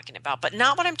I'm talking about, but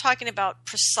not what I'm talking about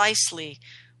precisely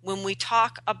when we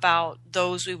talk about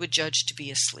those we would judge to be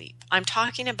asleep. I'm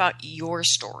talking about your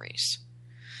stories.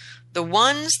 The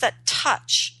ones that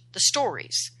touch, the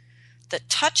stories that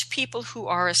touch people who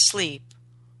are asleep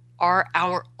are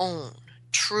our own,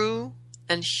 true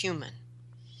and human.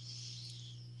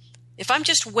 If I'm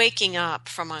just waking up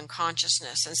from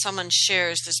unconsciousness and someone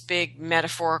shares this big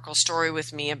metaphorical story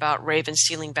with me about ravens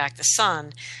stealing back the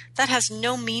sun, that has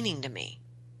no meaning to me.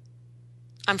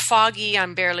 I'm foggy,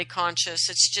 I'm barely conscious,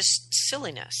 it's just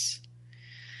silliness.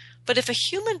 But if a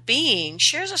human being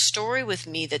shares a story with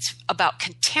me that's about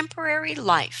contemporary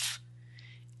life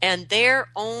and their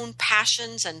own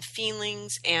passions and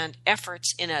feelings and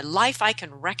efforts in a life I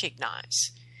can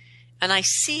recognize, and I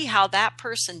see how that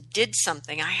person did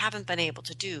something I haven't been able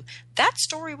to do, that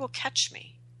story will catch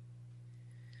me.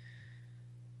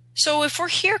 So if we're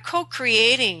here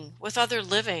co-creating with other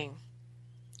living,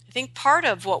 I think part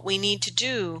of what we need to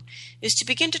do is to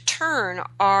begin to turn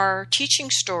our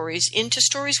teaching stories into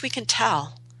stories we can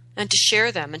tell and to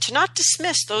share them and to not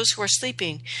dismiss those who are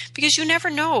sleeping, because you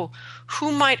never know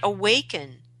who might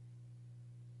awaken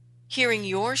hearing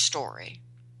your story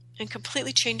and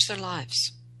completely change their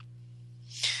lives.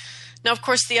 Now, of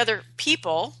course, the other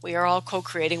people we are all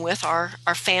co-creating with are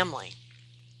our family.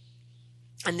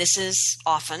 And this is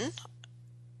often,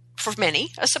 for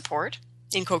many, a support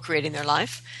in co-creating their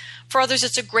life. For others,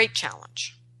 it's a great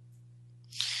challenge.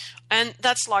 And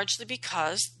that's largely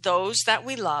because those that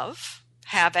we love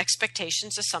have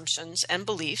expectations, assumptions, and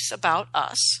beliefs about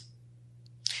us,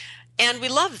 and we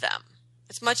love them.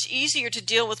 It's much easier to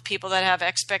deal with people that have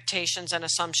expectations and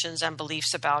assumptions and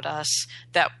beliefs about us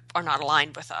that are not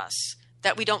aligned with us,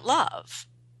 that we don't love.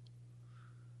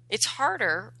 It's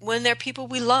harder when they're people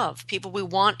we love, people we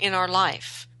want in our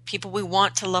life, people we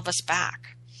want to love us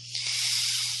back.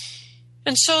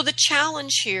 And so the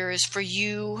challenge here is for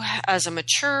you as a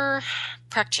mature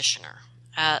practitioner,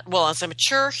 as a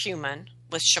mature human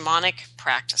with shamanic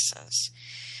practices,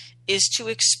 is to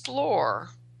explore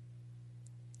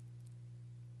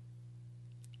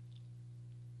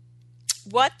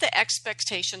what the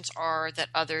expectations are that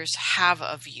others have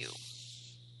of you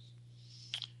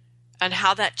and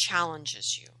how that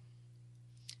challenges you.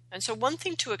 And so one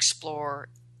thing to explore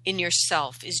in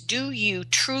yourself is, do you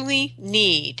truly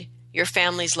need your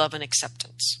family's love and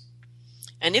acceptance?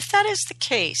 And if that is the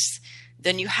case,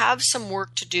 then you have some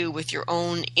work to do with your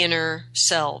own inner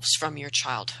selves from your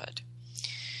childhood.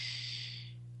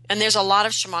 And there's a lot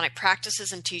of shamanic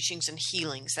practices and teachings and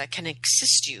healings that can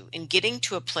assist you in getting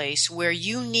to a place where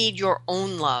you need your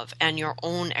own love and your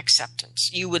own acceptance.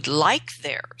 You would like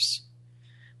theirs,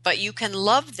 but you can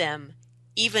love them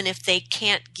even if they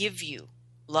can't give you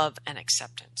love and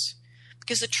acceptance.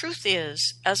 Because the truth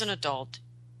is, as an adult,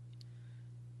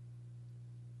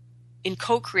 in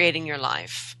co-creating your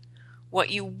life, what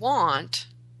you want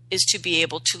is to be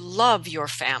able to love your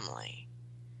family.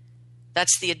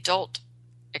 That's the adult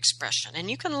expression.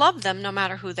 And you can love them no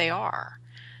matter who they are.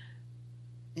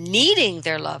 Needing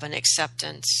their love and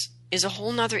acceptance is a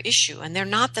whole nother issue, and they're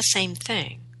not the same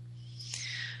thing.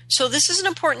 So this is an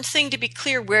important thing to be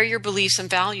clear where your beliefs and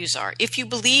values are. If you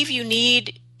believe you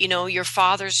need, your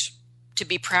fathers to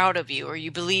be proud of you, or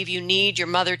you believe you need your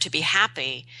mother to be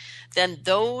happy, then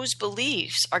those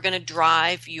beliefs are going to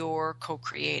drive your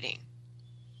co-creating.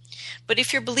 But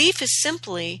if your belief is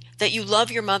simply that you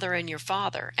love your mother and your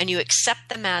father and you accept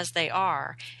them as they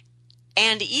are,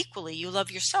 and equally you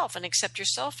love yourself and accept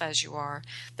yourself as you are,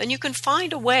 then you can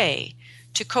find a way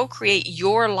to co-create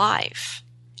your life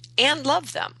and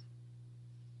love them.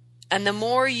 And the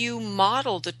more you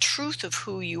model the truth of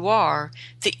who you are,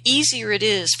 the easier it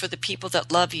is for the people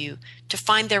that love you to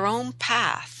find their own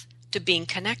path to being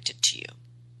connected to you.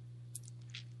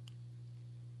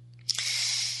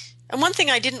 And one thing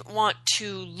I didn't want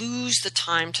to lose the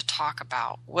time to talk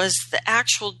about was the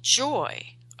actual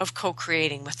joy of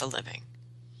co-creating with the living.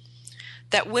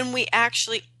 That when we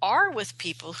actually are with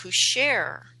people who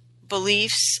share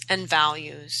beliefs and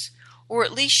values, or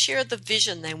at least share the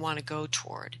vision they want to go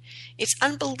toward, it's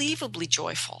unbelievably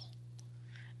joyful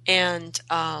and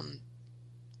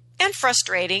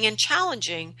frustrating and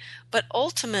challenging, but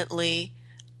ultimately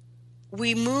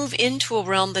we move into a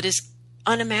realm that is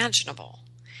unimaginable.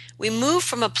 We move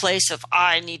from a place of,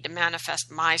 I need to manifest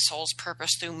my soul's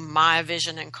purpose through my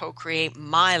vision and co-create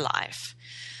my life,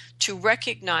 to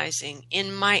recognizing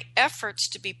in my efforts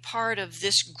to be part of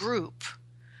this group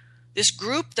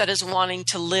that is wanting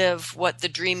to live what the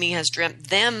dreaming has dreamt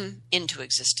them into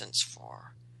existence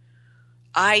for,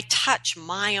 I touch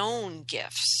my own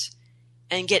gifts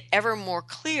and get ever more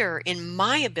clear in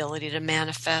my ability to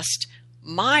manifest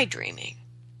my dreaming.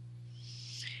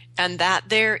 And that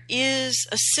there is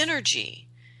a synergy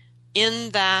in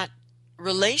that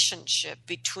relationship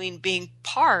between being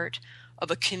part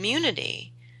of a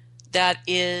community that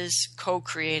is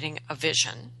co-creating a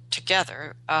vision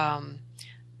together,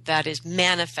 that is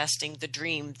manifesting the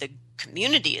dream the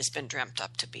community has been dreamt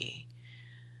up to be.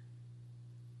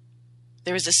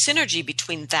 There is a synergy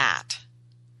between that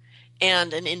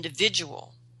and an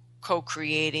individual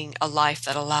co-creating a life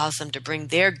that allows them to bring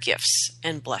their gifts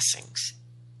and blessings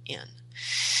in.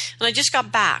 And I just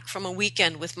got back from a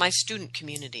weekend with my student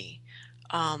community,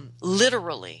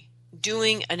 literally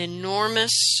doing an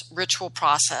enormous ritual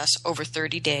process over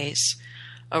 30 days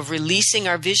of releasing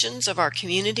our visions of our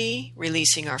community,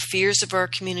 releasing our fears of our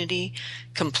community,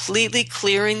 completely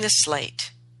clearing the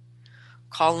slate,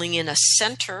 calling in a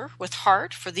center with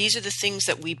heart, for these are the things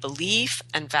that we believe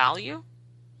and value,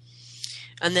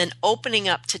 and then opening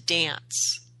up to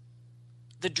dance.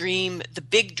 The dream, the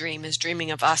big dream, is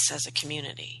dreaming of us as a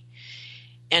community.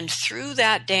 And through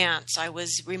that dance, I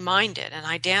was reminded, and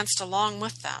I danced along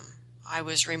with them, I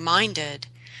was reminded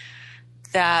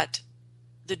that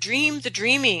the dream the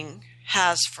dreaming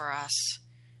has for us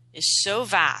is so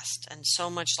vast and so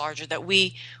much larger that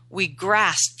we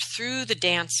grasped through the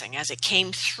dancing as it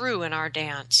came through in our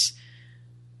dance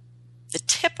the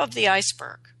tip of the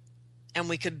iceberg, and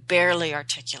we could barely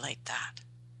articulate that.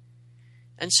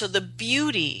 And so the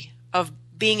beauty of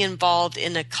being involved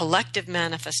in a collective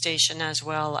manifestation as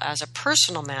well as a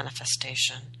personal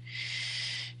manifestation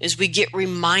is we get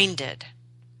reminded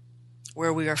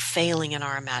where we are failing in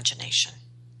our imagination.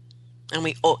 And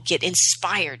we get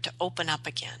inspired to open up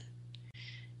again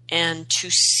and to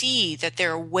see that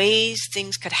there are ways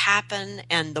things could happen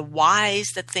and the whys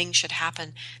that things should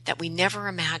happen that we never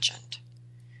imagined.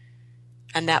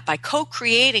 And that by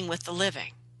co-creating with the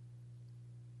living,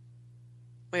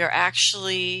 we are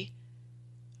actually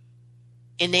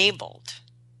enabled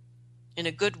in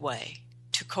a good way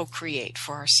to co-create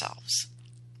for ourselves.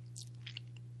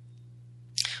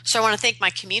 So I want to thank my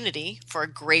community for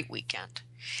a great weekend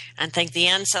and thank the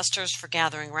ancestors for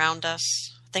gathering around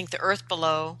us. Thank the earth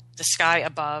below, the sky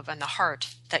above, and the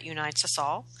heart that unites us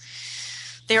all.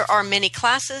 There are many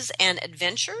classes and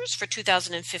adventures for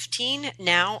 2015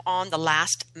 now on the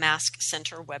Last Mask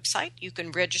Center website. You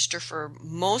can register for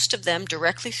most of them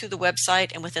directly through the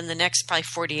website, and within the next probably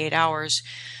 48 hours,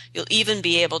 you'll even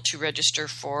be able to register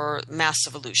for Masks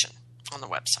of Illusion on the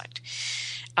website.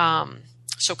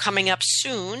 So coming up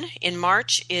soon in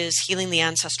March is Healing the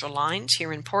Ancestral Lines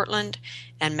here in Portland,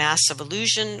 and Masks of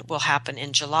Illusion will happen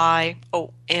in July.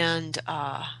 Oh, and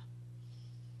I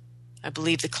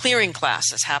believe the clearing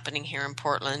class is happening here in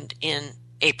Portland in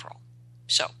April.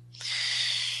 So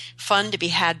fun to be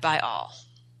had by all.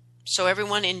 So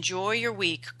everyone enjoy your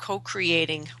week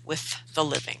co-creating with the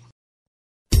living.